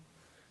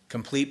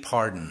 Complete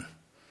pardon.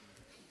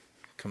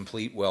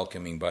 Complete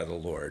welcoming by the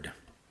Lord.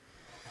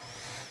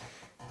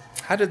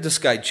 How did this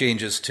guy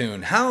change his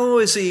tune? How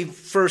is he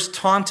first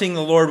taunting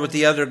the Lord with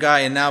the other guy,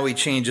 and now he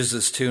changes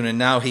his tune, and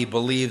now he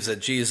believes that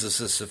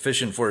Jesus is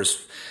sufficient for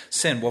his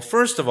sin? Well,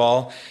 first of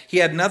all, he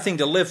had nothing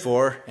to live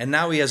for, and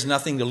now he has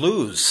nothing to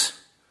lose.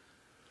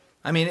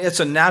 I mean, it's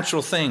a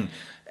natural thing.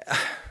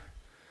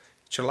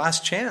 It's your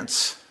last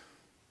chance.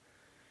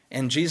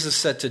 And Jesus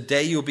said,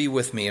 today you'll be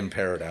with me in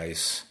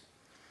paradise.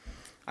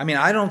 I mean,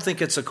 I don't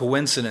think it's a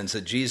coincidence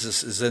that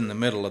Jesus is in the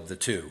middle of the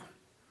two.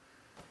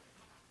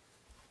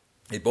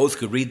 They both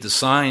could read the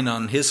sign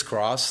on his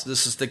cross.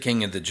 This is the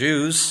King of the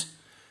Jews.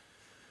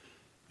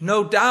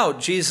 No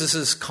doubt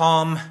Jesus'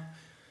 calm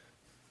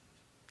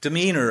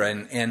demeanor,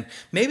 and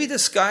maybe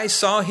this guy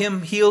saw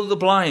him heal the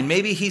blind.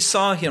 Maybe he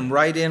saw him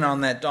ride in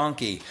on that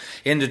donkey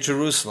into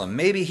Jerusalem.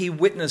 Maybe he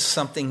witnessed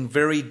something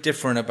very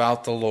different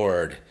about the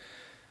Lord.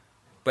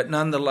 But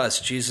nonetheless,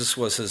 Jesus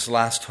was his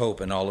last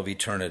hope in all of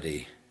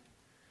eternity.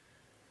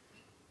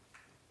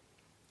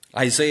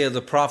 Isaiah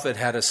the prophet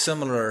had a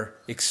similar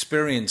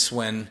experience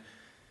when,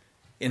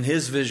 in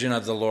his vision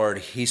of the Lord,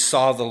 he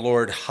saw the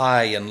Lord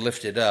high and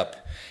lifted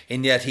up,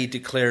 and yet he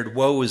declared,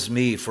 woe is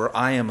me, for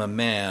I am a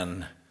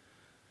man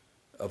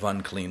of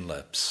unclean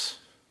lips.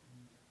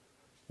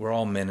 We're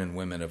all men and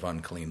women of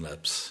unclean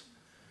lips.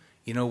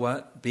 You know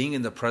what? Being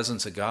in the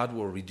presence of God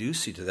will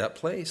reduce you to that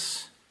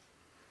place.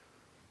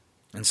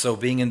 And so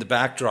being in the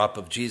backdrop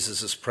of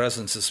Jesus'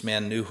 presence, this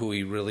man knew who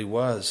he really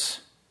was.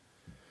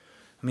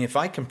 I mean, if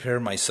I compare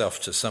myself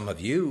to some of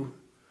you,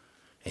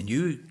 and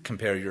you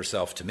compare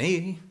yourself to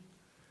me,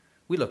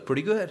 we look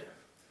pretty good.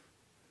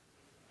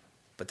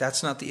 But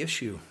that's not the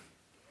issue.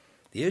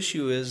 The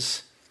issue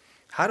is,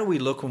 how do we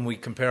look when we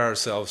compare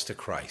ourselves to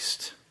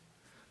Christ?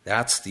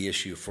 That's the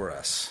issue for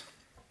us.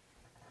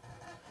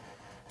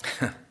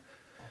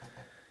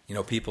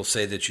 People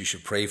say that you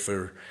should pray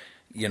for,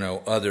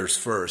 others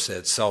first.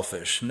 It's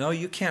selfish. No,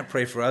 you can't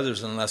pray for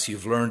others unless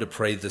you've learned to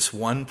pray this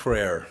one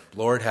prayer.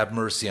 Lord, have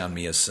mercy on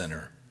me, a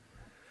sinner.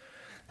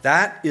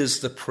 That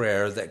is the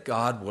prayer that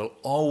God will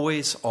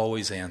always,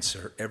 always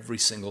answer every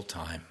single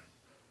time.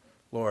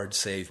 Lord,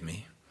 save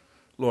me.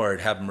 Lord,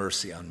 have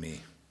mercy on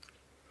me.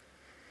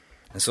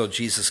 And so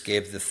Jesus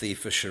gave the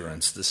thief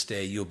assurance, this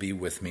day you'll be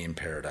with me in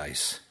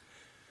paradise.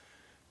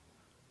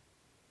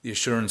 The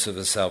assurance of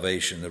his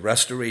salvation, the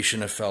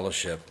restoration of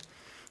fellowship,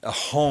 a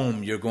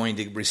home you're going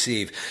to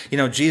receive.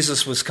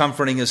 Jesus was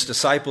comforting his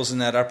disciples in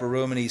that upper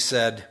room, and he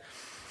said,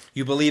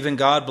 you believe in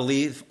God,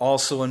 believe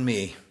also in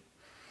me.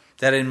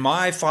 That in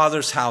my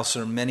Father's house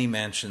are many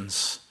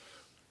mansions.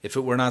 If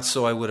it were not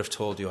so, I would have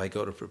told you, I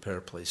go to prepare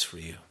a place for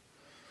you.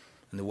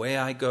 And the way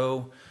I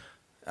go,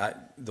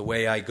 and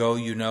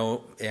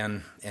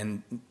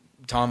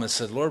Thomas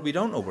said, Lord, we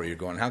don't know where you're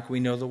going. How can we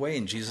know the way?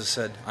 And Jesus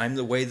said, I'm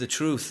the way, the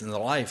truth, and the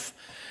life.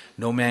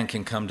 No man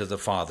can come to the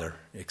Father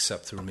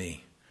except through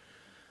me.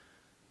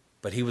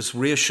 But he was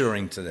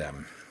reassuring to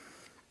them.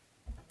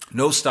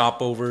 No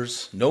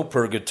stopovers, no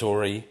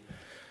purgatory,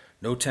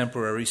 no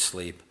temporary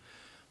sleep.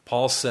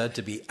 Paul said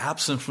to be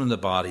absent from the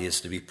body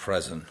is to be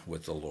present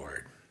with the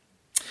Lord.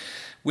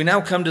 We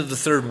now come to the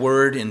third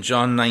word in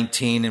John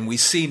 19, and we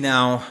see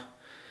now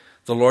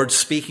the Lord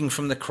speaking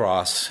from the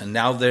cross, and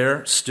now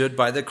there stood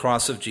by the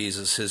cross of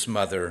Jesus his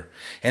mother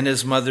and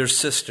his mother's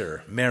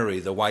sister, Mary,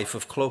 the wife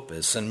of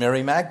Clopas, and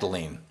Mary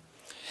Magdalene.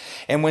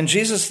 And when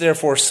Jesus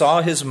therefore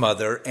saw his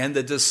mother and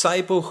the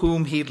disciple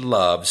whom he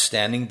loved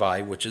standing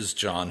by, which is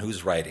John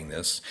who's writing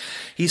this,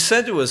 he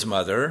said to his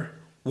mother,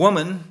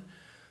 Woman,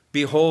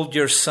 behold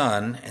your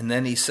son. And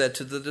then he said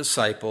to the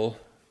disciple,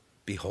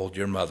 Behold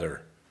your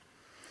mother.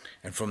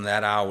 And from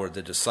that hour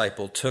the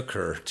disciple took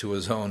her to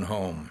his own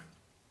home.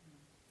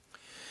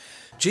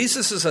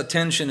 Jesus'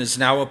 attention is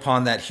now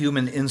upon that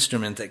human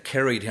instrument that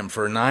carried him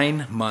for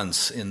 9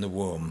 months in the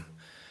womb,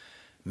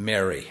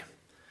 Mary,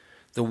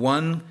 the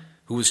one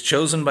who was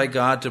chosen by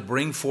God to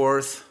bring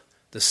forth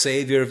the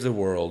Savior of the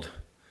world,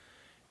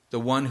 the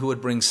one who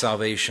would bring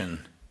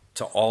salvation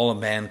to all of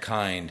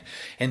mankind.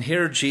 And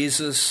here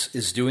Jesus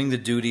is doing the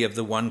duty of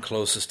the one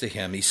closest to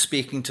him. He's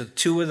speaking to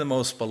 2 of the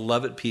most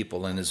beloved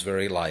people in his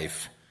very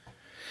life.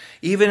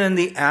 Even in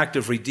the act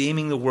of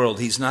redeeming the world,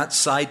 he's not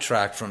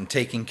sidetracked from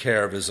taking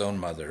care of his own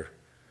mother.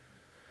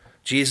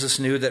 Jesus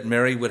knew that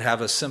Mary would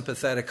have a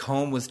sympathetic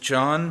home with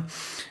John,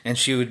 and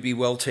she would be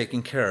well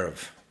taken care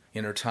of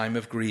in her time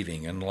of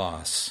grieving and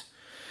loss.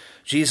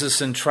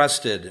 Jesus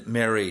entrusted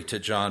Mary to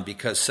John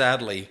because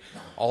sadly,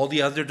 all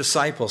the other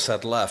disciples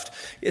had left.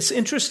 It's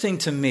interesting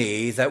to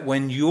me that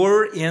when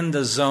you're in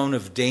the zone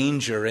of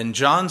danger, and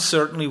John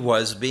certainly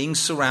was, being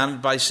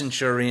surrounded by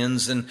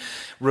centurions and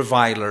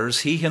revilers,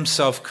 he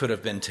himself could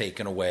have been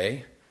taken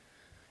away.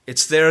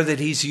 It's there that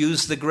he's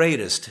used the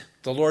greatest.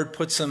 The Lord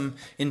puts him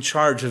in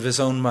charge of his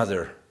own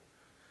mother.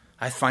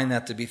 I find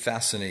that to be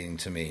fascinating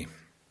to me.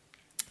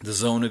 The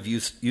zone of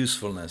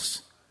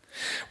usefulness.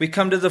 We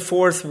come to the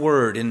fourth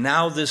word, and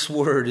now this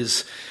word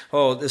is,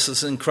 this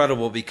is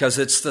incredible because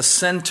it's the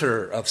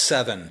center of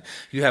 7.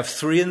 You have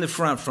 3 in the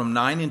front from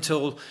 9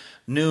 until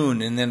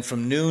noon, and then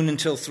from noon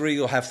until 3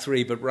 you'll have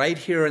 3. But right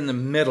here in the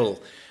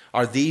middle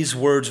are these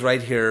words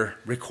right here,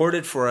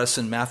 recorded for us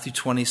in Matthew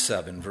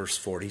 27, verse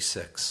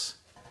 46.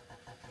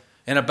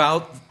 And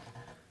about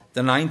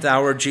the 9th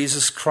hour,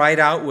 Jesus cried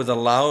out with a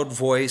loud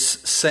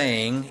voice,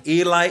 saying,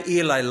 Eli,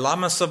 Eli,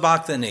 lama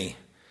sabachthani?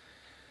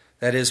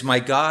 That is, my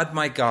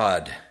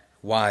God,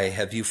 why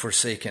have you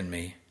forsaken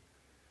me?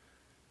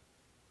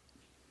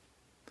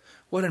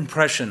 What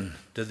impression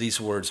do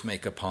these words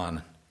make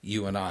upon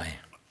you and I?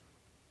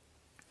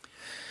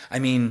 I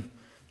mean,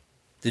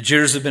 the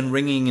jeers have been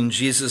ringing in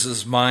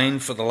Jesus'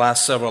 mind for the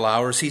last several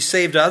hours. He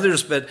saved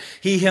others, but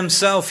he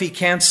himself, he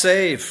can't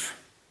save.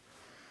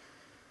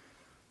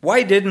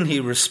 Why didn't he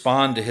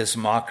respond to his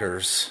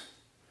mockers?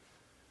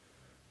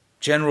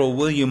 General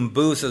William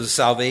Booth of the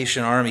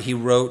Salvation Army, he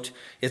wrote,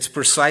 it's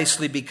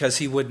precisely because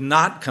he would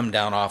not come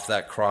down off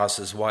that cross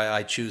is why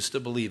I choose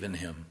to believe in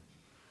him.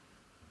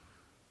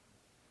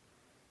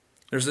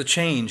 There's a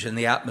change in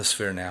the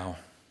atmosphere now.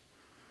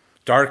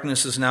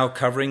 Darkness is now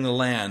covering the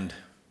land.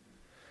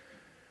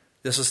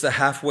 This is the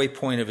halfway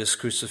point of his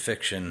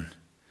crucifixion.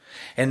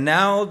 And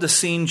now the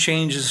scene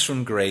changes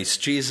from grace.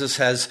 Jesus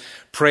has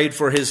prayed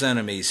for his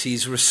enemies.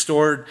 He's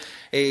restored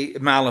a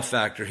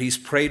malefactor. He's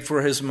prayed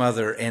for his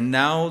mother. And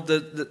now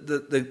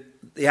the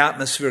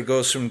atmosphere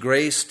goes from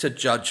grace to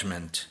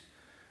judgment.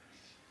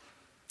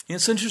 And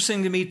it's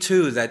interesting to me,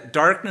 too, that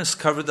darkness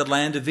covered the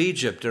land of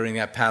Egypt during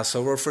that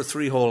Passover for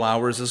 3 whole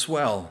hours as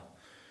well.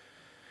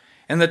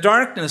 And the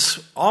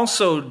darkness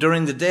also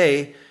during the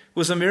day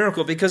was a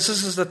miracle because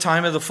this is the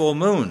time of the full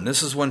moon.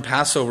 This is when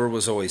Passover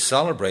was always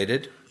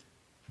celebrated.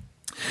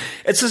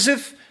 It's as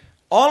if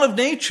all of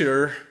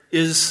nature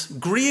is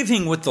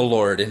grieving with the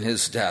Lord in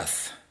his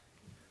death.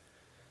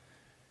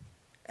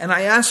 And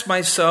I ask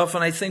myself,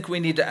 and I think we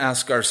need to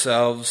ask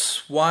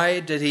ourselves, why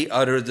did he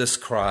utter this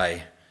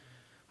cry?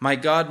 My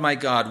God,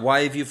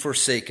 why have you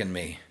forsaken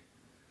me?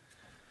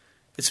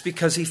 It's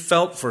because he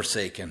felt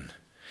forsaken.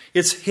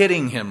 It's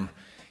hitting him.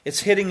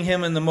 It's hitting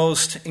him in the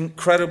most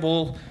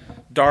incredible,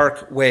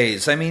 dark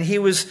ways. I mean, he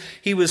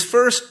was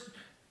first,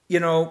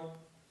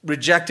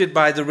 rejected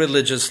by the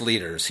religious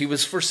leaders. He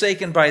was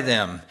forsaken by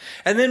them.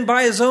 And then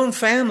by his own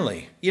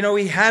family.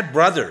 He had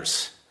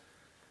brothers.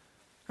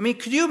 I mean,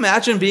 could you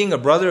imagine being a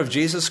brother of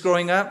Jesus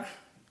growing up?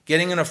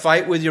 Getting in a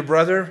fight with your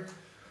brother?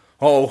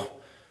 Oh,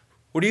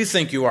 what do you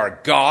think you are,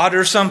 God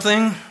or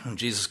something? And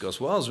Jesus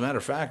goes, well, as a matter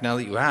of fact, now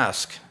that you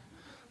ask,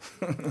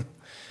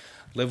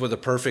 live with a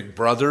perfect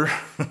brother.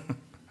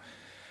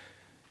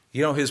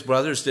 His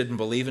brothers didn't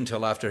believe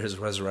until after his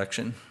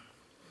resurrection.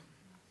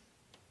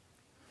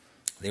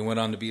 They went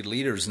on to be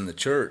leaders in the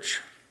church.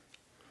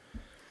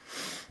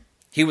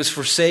 He was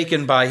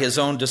forsaken by his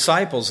own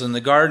disciples in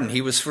the garden.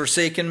 He was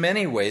forsaken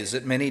many ways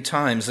at many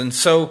times. And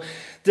so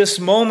this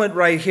moment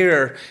right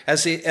here,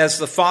 as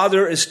the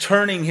Father is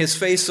turning his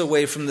face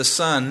away from the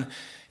Son,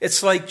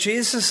 it's like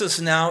Jesus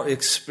is now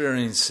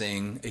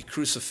experiencing a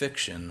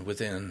crucifixion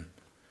within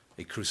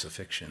a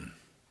crucifixion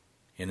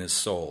in his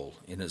soul,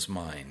 in his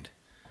mind.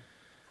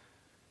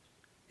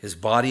 His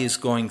body is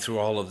going through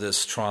all of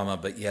this trauma,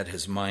 but yet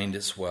his mind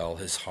as well,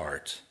 his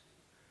heart.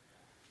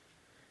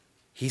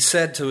 He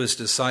said to his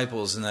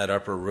disciples in that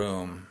upper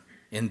room,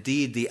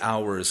 indeed the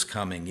hour is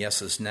coming, yes,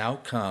 has now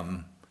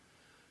come,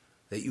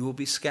 that you will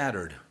be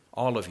scattered,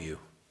 all of you,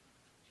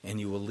 and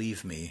you will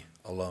leave me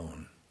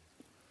alone.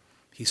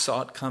 He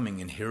saw it coming,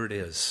 and here it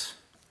is.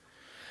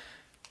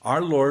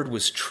 Our Lord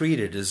was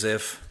treated as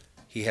if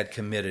he had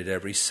committed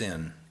every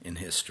sin in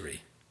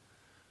history.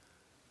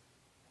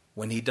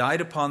 When he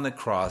died upon the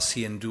cross,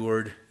 he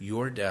endured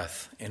your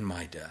death and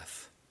my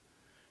death.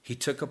 He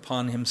took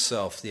upon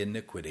himself the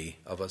iniquity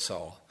of us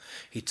all.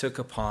 He took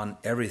upon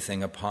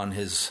everything upon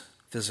his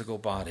physical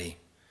body.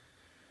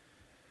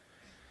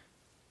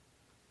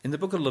 In the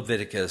book of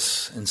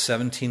Leviticus, in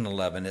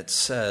 17:11, it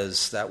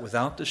says that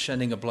without the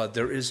shedding of blood,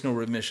 there is no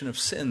remission of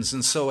sins.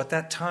 And so at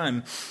that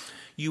time,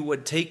 you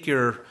would take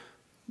your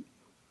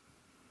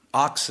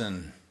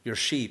oxen, your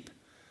sheep,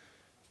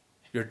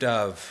 your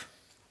dove,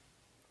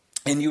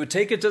 and you would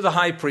take it to the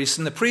high priest,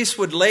 and the priest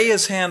would lay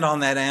his hand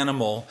on that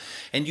animal,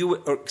 and you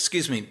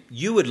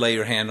would lay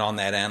your hand on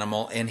that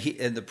animal, and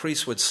the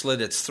priest would slit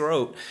its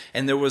throat,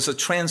 and there was a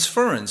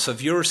transference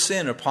of your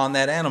sin upon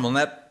that animal, and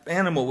that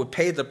animal would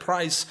pay the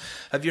price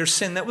of your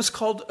sin. That was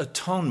called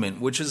atonement,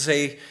 which is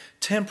a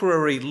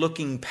temporary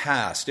looking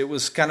past. It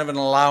was kind of an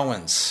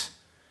allowance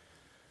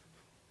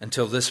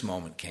until this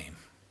moment came.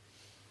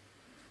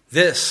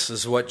 This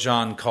is what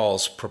John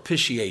calls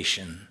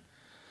propitiation,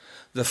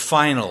 the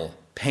final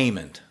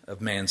payment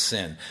of man's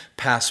sin,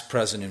 past,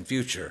 present, and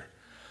future.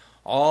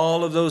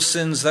 All of those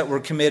sins that were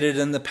committed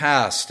in the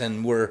past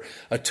and were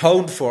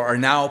atoned for are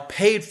now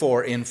paid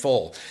for in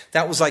full.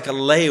 That was like a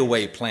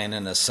layaway plan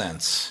in a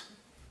sense.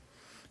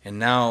 And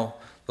now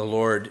the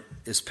Lord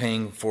is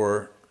paying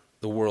for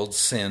the world's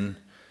sin.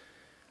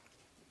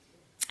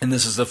 And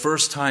this is the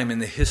first time in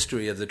the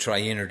history of the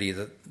triunity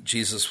that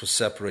Jesus was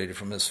separated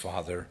from his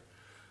Father.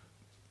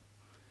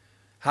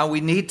 How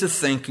we need to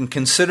think and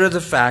consider the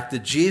fact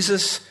that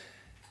Jesus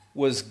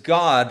was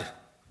God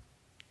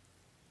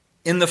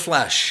in the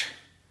flesh.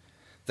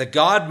 The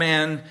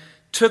God-man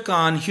took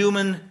on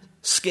human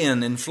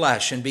skin and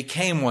flesh and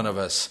became one of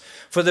us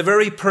for the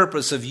very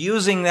purpose of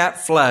using that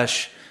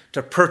flesh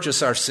to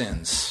purchase our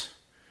sins,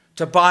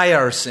 to buy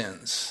our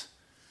sins,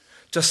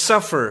 to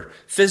suffer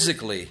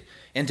physically,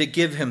 and to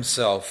give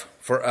himself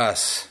for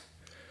us.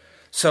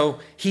 So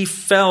he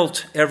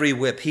felt every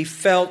whip. He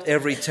felt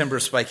every timber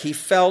spike. He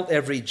felt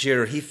every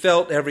jeer. He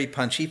felt every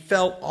punch. He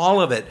felt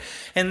all of it.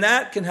 And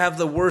that can have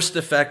the worst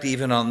effect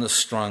even on the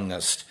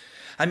strongest.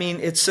 I mean,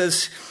 it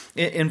says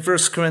in 1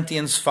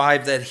 Corinthians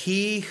 5 that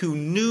he who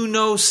knew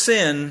no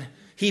sin,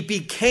 he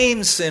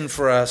became sin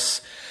for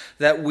us,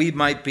 that we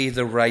might be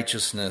the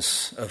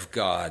righteousness of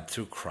God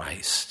through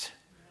Christ.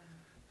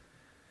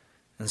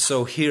 And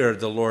so here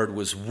the Lord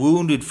was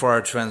wounded for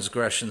our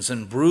transgressions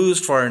and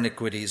bruised for our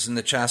iniquities, and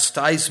the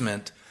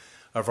chastisement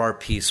of our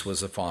peace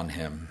was upon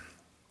him.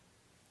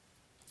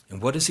 And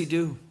what does he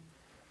do?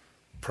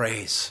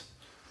 Praise.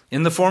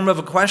 In the form of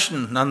a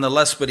question,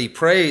 nonetheless, but he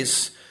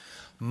prays,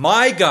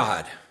 my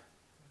God,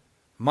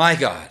 my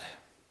God.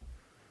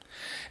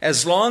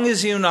 As long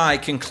as you and I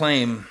can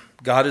claim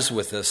God is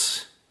with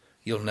us,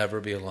 you'll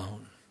never be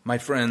alone. My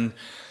friend,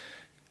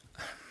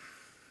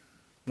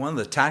 one of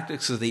the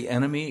tactics of the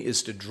enemy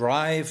is to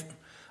drive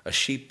a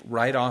sheep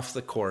right off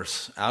the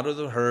course, out of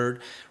the herd,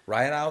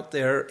 right out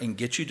there, and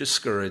get you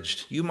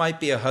discouraged. You might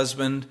be a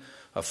husband,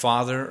 a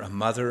father, a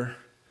mother,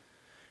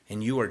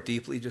 and you are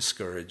deeply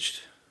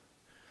discouraged.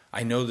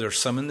 I know there's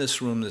some in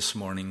this room this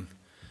morning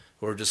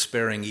who are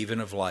despairing even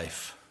of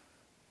life,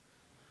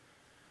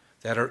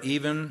 that are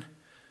even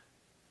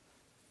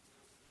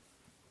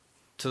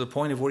to the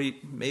point of where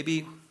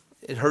maybe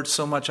it hurts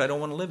so much I don't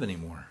want to live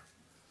anymore.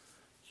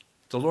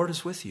 The Lord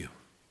is with you.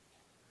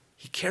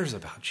 He cares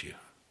about you.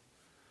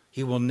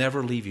 He will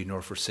never leave you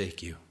nor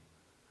forsake you.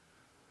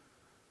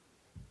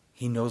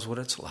 He knows what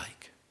it's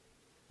like.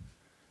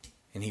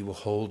 And he will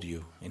hold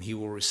you, and he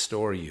will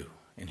restore you,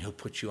 and he'll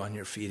put you on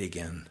your feet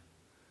again.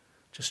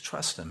 Just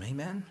trust him.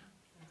 Amen?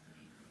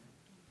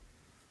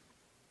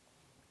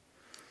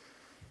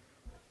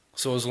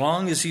 So as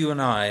long as you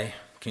and I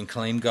can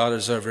claim God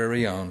as our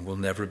very own, we'll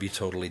never be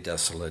totally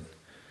desolate.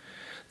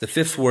 The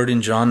fifth word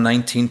in John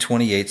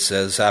 19:28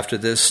 says, after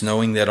this,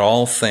 knowing that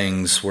all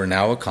things were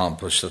now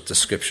accomplished, that the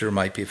scripture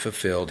might be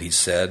fulfilled, he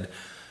said,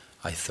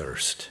 I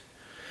thirst.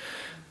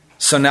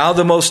 So now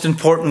the most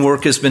important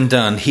work has been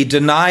done. He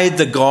denied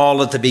the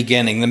gall at the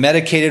beginning, the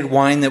medicated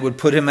wine that would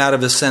put him out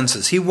of his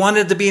senses. He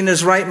wanted to be in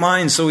his right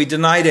mind, so he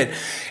denied it.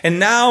 And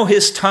now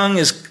his tongue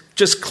is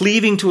just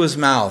cleaving to his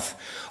mouth.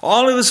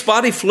 All of his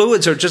body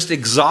fluids are just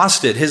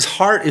exhausted. His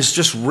heart is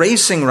just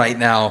racing right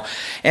now.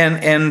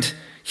 And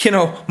you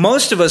know,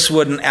 most of us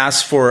wouldn't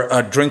ask for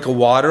a drink of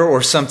water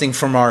or something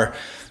from our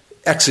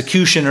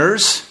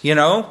executioners, you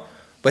know,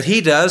 but he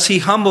does. He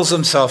humbles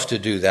himself to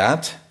do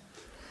that.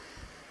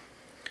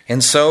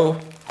 And so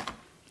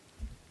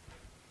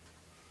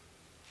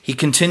he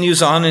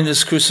continues on in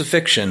his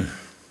crucifixion.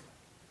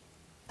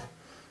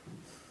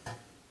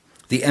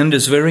 The end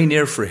is very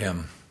near for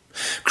him.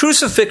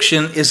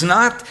 Crucifixion is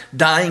not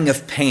dying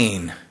of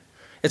pain.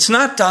 It's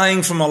not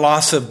dying from a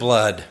loss of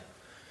blood.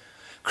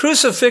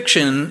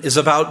 Crucifixion is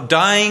about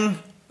dying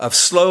of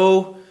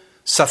slow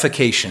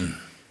suffocation.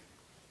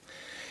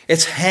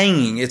 It's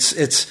hanging.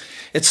 It's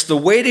the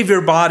weight of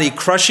your body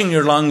crushing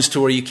your lungs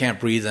to where you can't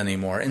breathe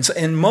anymore.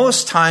 And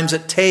most times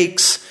it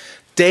takes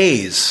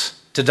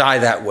days to die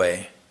that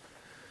way.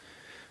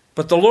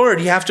 But the Lord,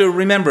 you have to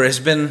remember, has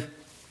been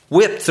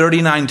whipped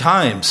 39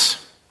 times.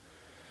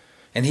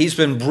 And he's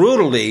been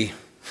brutally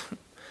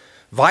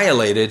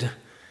violated.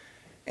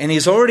 And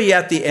he's already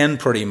at the end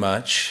pretty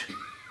much.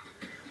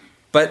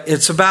 But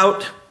it's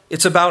about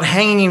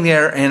hanging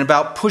there and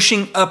about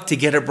pushing up to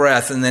get a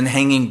breath and then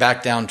hanging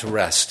back down to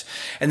rest.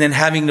 And then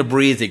having to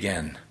breathe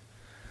again.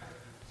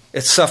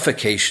 It's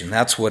suffocation.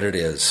 That's what it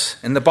is.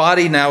 And the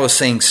body now is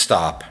saying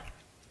stop.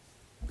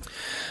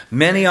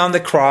 Many on the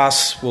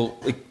cross will,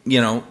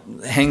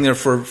 hang there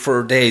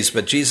for days,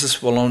 but Jesus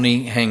will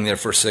only hang there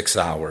for 6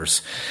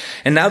 hours.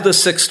 And now the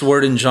sixth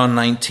word in John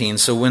 19.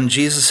 So when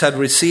Jesus had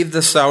received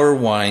the sour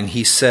wine,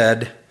 he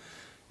said,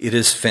 it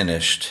is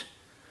finished.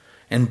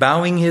 And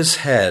bowing his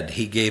head,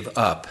 he gave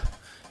up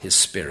his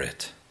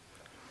spirit.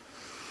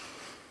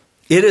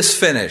 It is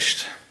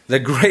finished. The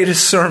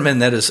greatest sermon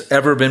that has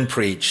ever been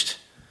preached.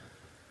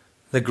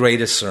 The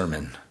greatest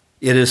sermon.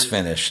 It is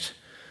finished.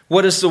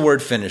 What does the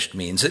word finished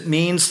mean? It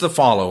means the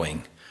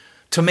following.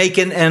 To make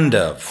an end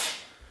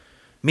of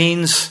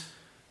means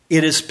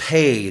it is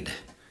paid,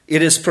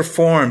 it is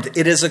performed,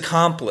 it is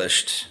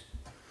accomplished.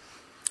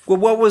 Well,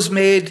 what was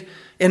made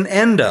an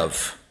end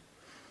of?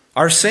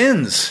 Our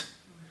sins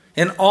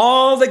and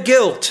all the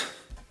guilt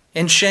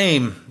and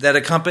shame that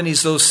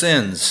accompanies those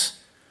sins.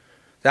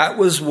 That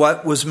was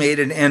what was made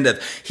an end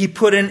of. He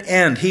put an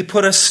end. He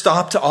put a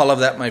stop to all of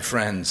that, my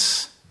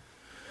friends.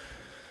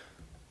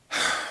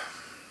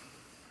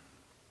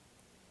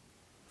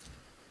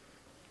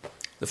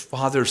 The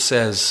Father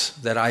says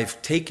that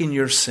I've taken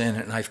your sin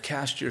and I've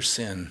cast your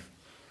sin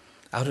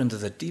out into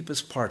the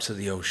deepest parts of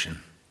the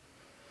ocean,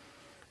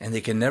 and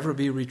they can never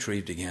be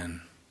retrieved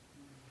again.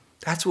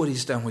 That's what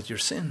he's done with your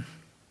sin.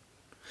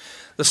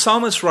 The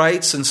psalmist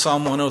writes in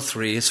Psalm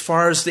 103, as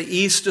far as the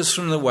east is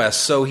from the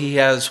west, so he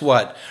has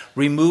what?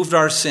 Removed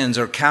our sins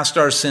or cast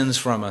our sins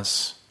from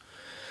us.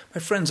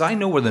 My friends, I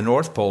know where the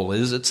North Pole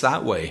is. It's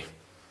that way.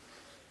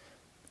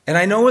 And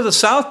I know where the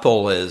South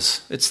Pole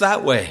is. It's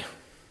that way.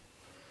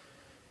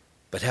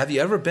 But have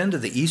you ever been to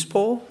the East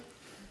Pole?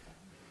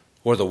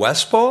 Or the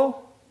West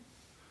Pole?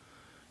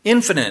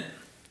 Infinite.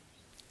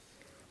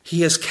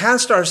 He has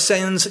cast our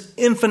sins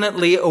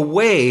infinitely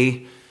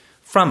away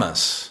from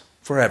us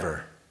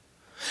forever.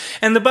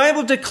 And the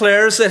Bible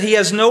declares that he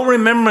has no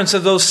remembrance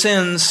of those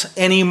sins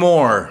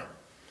anymore.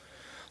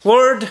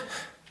 Lord,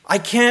 I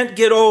can't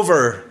get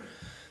over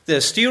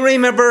this. Do you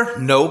remember?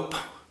 Nope.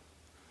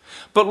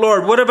 But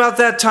Lord, what about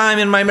that time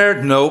in my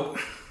marriage? Nope.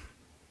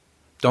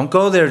 Don't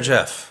go there,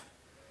 Jeff.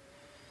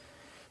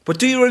 But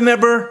do you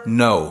remember?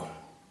 No,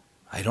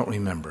 I don't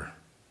remember.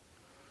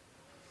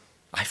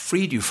 I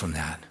freed you from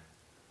that.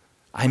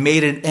 I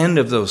made an end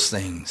of those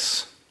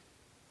things.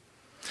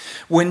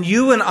 When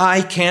you and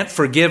I can't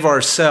forgive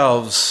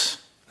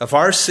ourselves of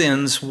our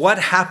sins, what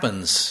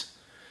happens?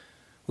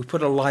 We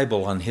put a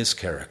libel on his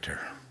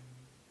character.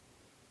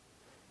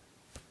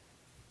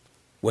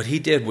 What he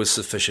did was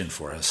sufficient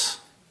for us.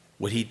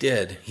 What he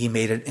did, he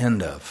made an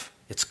end of.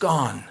 It's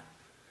gone.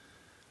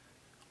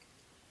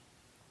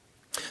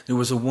 There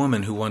was a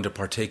woman who wanted to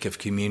partake of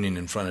communion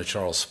in front of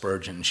Charles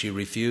Spurgeon. She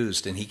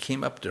refused, and he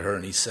came up to her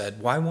and he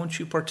said, "Why won't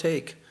you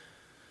partake?"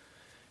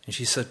 And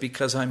she said,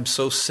 "Because I'm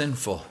so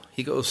sinful."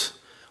 He goes,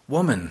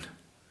 "Woman,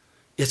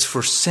 it's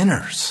for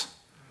sinners.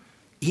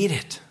 Eat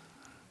it.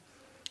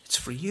 It's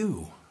for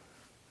you."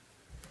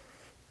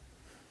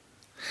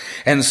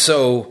 And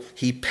so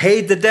he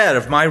paid the debt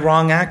of my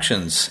wrong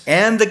actions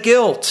and the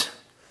guilt.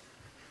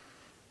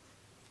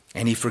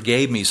 And he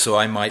forgave me so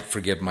I might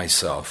forgive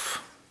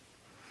myself.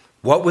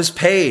 What was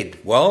paid?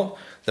 Well,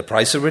 the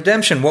price of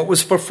redemption. What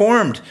was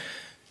performed?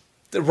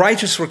 The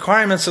righteous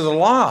requirements of the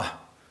law.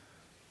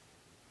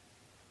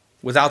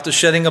 Without the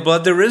shedding of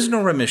blood, there is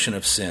no remission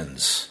of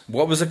sins.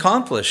 What was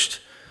accomplished?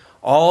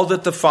 All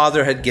that the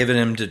Father had given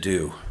him to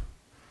do.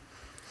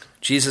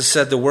 Jesus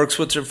said, "The works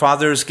which the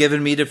Father has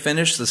given me to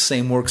finish, the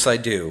same works I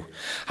do.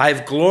 I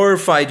have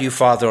glorified you,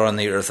 Father, on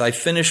the earth. I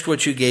finished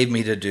what you gave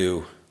me to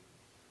do."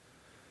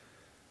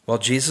 While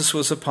Jesus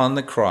was upon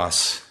the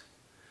cross,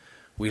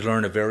 we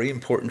learn a very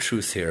important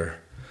truth here,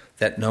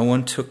 that no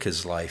one took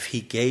his life. He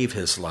gave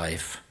his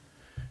life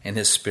and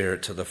his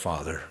spirit to the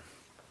Father.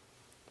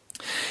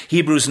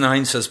 Hebrews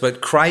 9 says,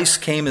 "But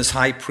Christ came as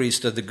high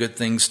priest of the good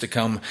things to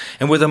come,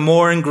 and with a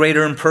more and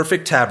greater and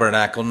perfect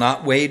tabernacle,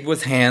 not made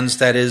with hands,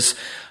 that is,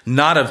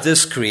 not of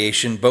this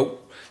creation,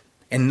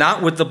 and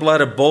not with the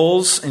blood of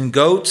bulls and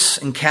goats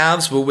and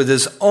calves, but with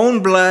his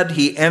own blood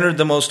he entered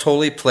the most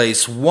holy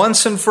place,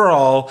 once and for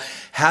all,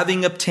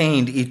 having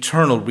obtained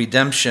eternal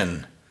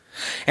redemption.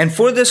 And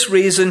for this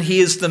reason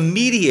he is the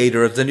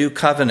mediator of the new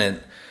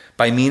covenant,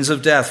 by means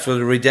of death for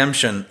the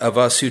redemption of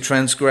us who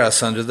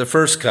transgress under the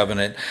first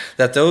covenant,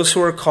 that those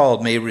who are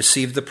called may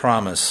receive the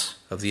promise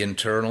of the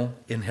eternal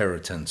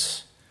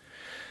inheritance.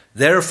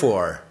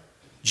 Therefore,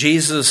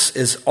 Jesus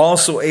is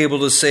also able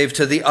to save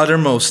to the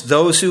uttermost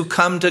those who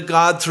come to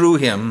God through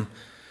him,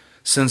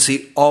 since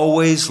he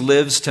always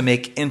lives to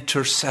make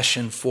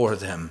intercession for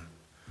them."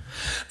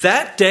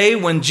 That day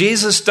when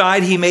Jesus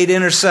died, he made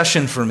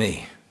intercession for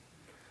me.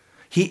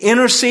 He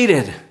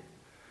interceded.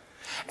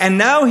 And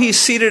now he's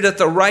seated at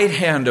the right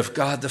hand of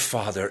God the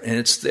Father, and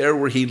it's there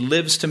where he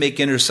lives to make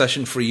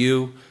intercession for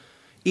you,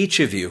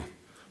 each of you,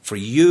 for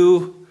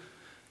you,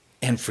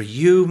 and for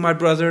you, my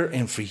brother,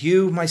 and for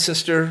you, my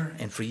sister,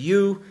 and for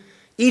you,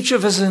 each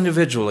of us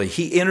individually.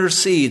 He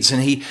intercedes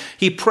and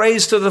he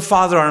prays to the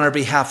Father on our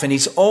behalf, and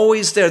he's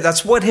always there.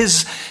 That's what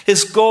his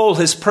goal,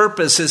 his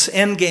purpose, his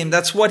end game,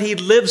 that's what he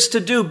lives to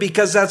do,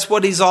 because that's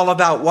what he's all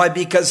about. Why?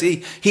 Because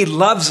he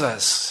loves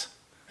us.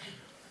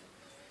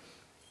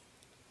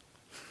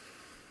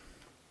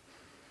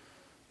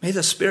 May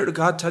the Spirit of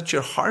God touch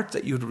your heart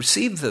that you would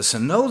receive this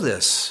and know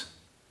this,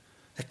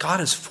 that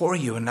God is for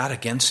you and not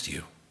against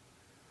you.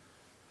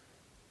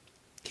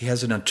 He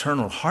has an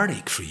eternal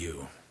heartache for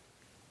you.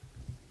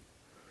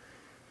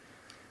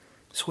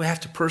 So we have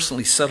to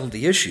personally settle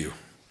the issue.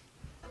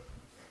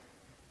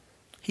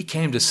 He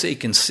came to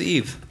seek and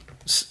save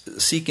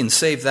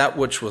that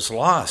which was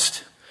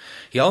lost.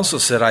 He also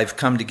said, "I've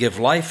come to give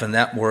life, and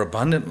that more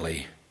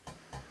abundantly."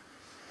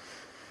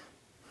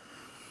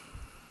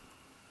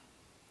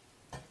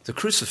 The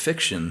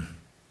crucifixion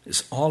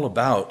is all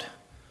about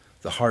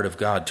the heart of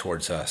God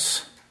towards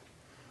us.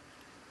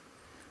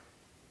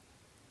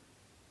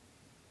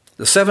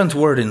 The seventh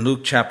word in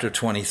Luke chapter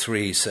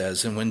 23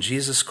 says, "And when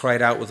Jesus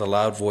cried out with a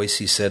loud voice,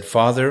 he said,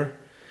 'Father,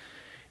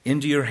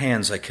 into your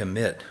hands I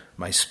commit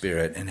my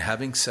spirit.' And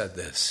having said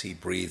this, he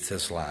breathed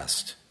his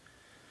last."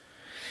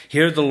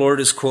 Here the Lord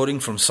is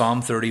quoting from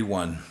Psalm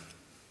 31,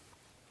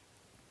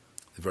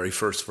 the very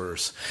first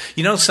verse.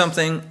 You know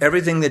something?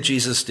 Everything that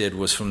Jesus did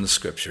was from the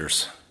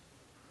Scriptures.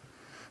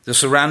 The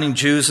surrounding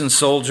Jews and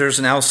soldiers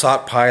now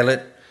sought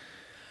Pilate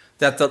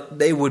that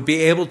they would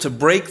be able to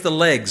break the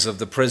legs of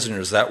the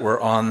prisoners that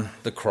were on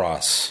the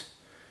cross,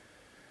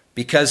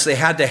 because they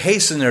had to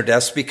hasten their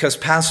deaths because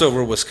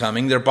Passover was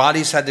coming. Their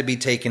bodies had to be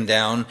taken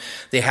down.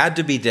 They had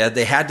to be dead.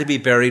 They had to be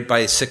buried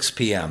by 6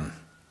 p.m.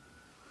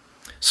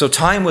 So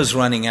time was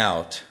running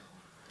out.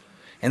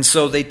 And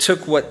so they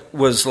took what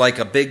was like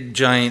a big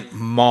giant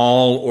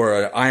maul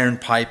or an iron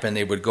pipe, and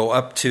they would go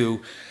up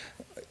to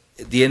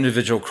the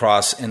individual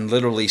cross and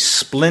literally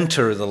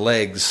splinter the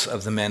legs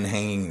of the men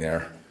hanging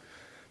there.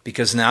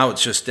 Because now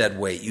it's just dead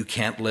weight. You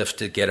can't lift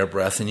to get a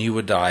breath, and you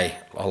would die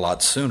a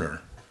lot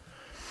sooner.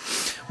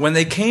 When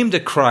they came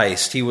to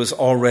Christ, he was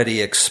already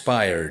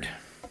expired.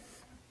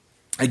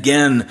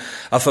 Again,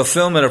 a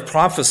fulfillment of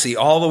prophecy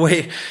all the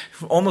way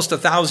almost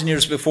 1,000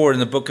 years before in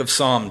the book of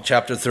Psalm,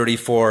 chapter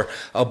 34,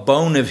 "A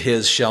bone of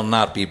his shall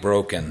not be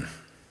broken."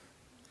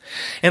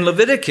 In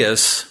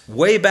Leviticus,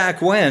 way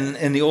back when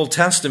in the Old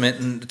Testament,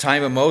 in the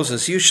time of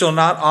Moses, "You shall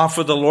not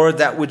offer the Lord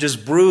that which is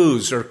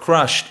bruised or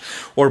crushed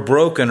or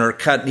broken or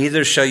cut,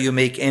 neither shall you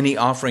make any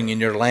offering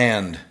in your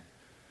land."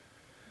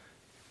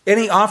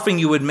 Any offering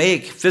you would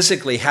make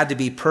physically had to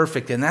be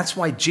perfect, and that's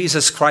why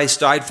Jesus Christ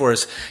died for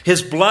us.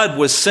 His blood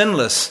was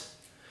sinless.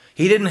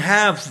 He didn't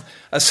have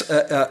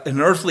an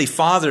earthly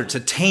father to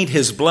taint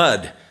his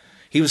blood.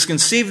 He was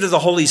conceived of the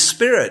Holy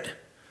Spirit.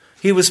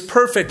 He was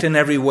perfect in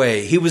every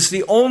way. He was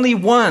the only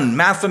one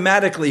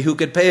mathematically who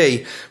could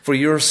pay for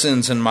your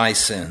sins and my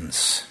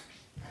sins.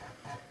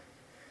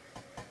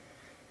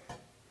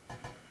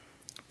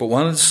 But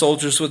one of the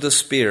soldiers with a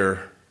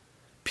spear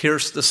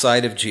pierced the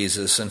side of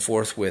Jesus, and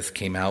forthwith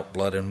came out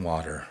blood and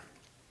water.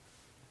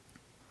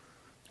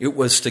 It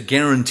was to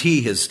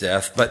guarantee his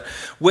death, but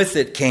with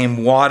it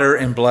came water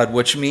and blood,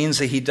 which means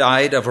that he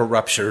died of a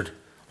ruptured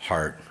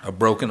heart, a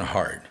broken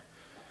heart.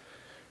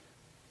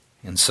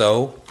 And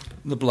so,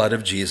 the blood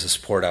of Jesus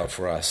poured out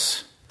for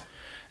us.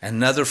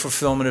 Another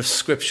fulfillment of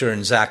Scripture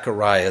in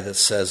Zechariah that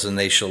says, "And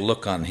they shall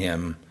look on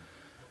him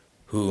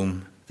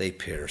whom they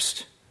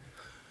pierced."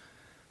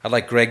 I'd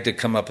like Greg to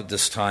come up at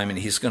this time, and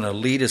he's going to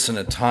lead us in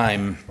a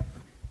time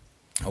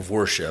of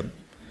worship.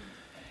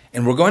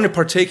 And we're going to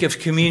partake of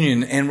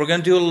communion, and we're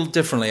going to do it a little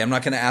differently. I'm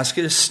not going to ask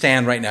you to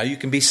stand right now. You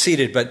can be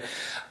seated, but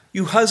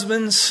you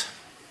husbands,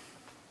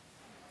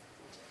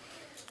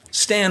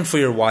 stand for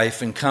your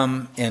wife and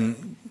come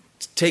and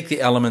take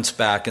the elements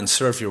back and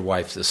serve your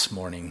wife this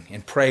morning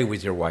and pray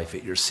with your wife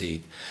at your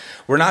seat.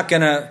 We're not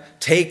going to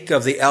take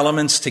of the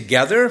elements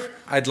together.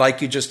 I'd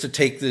like you just to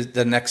take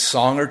the next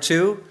song or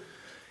two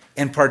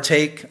and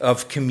partake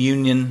of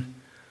communion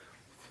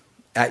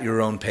at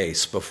your own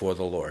pace before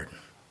the Lord.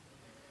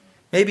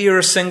 Maybe you're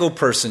a single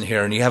person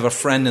here and you have a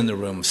friend in the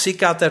room.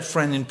 Seek out that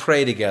friend and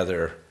pray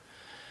together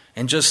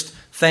and just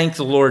thank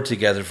the Lord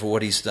together for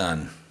what he's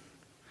done.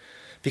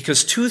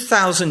 Because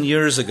 2,000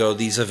 years ago,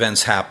 these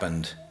events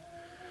happened.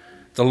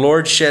 The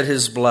Lord shed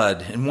his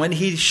blood. And when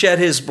he shed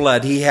his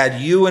blood, he had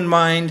you in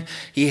mind,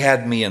 he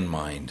had me in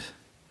mind.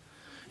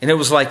 And it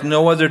was like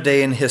no other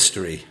day in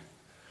history.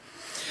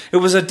 It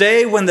was a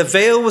day when the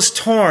veil was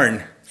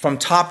torn from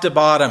top to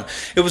bottom.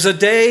 It was a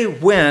day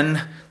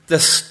when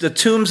the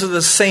tombs of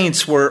the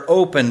saints were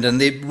opened and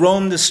they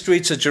roamed the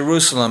streets of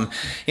Jerusalem.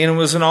 And it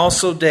was an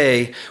also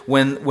day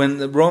when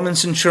the Roman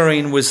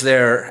centurion was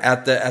there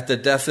at the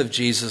death of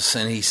Jesus,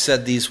 and he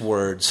said these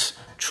words,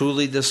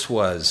 "Truly this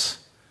was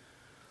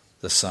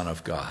the Son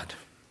of God."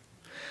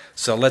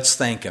 So let's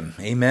thank him.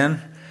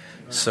 Amen?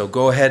 So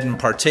go ahead and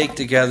partake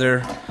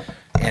together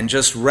and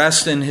just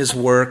rest in his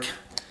work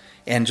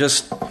and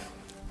just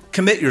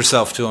commit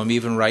yourself to him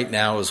even right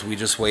now as we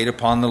just wait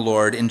upon the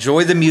Lord.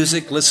 Enjoy the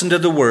music, listen to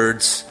the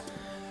words,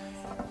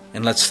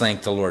 and let's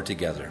thank the Lord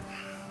together.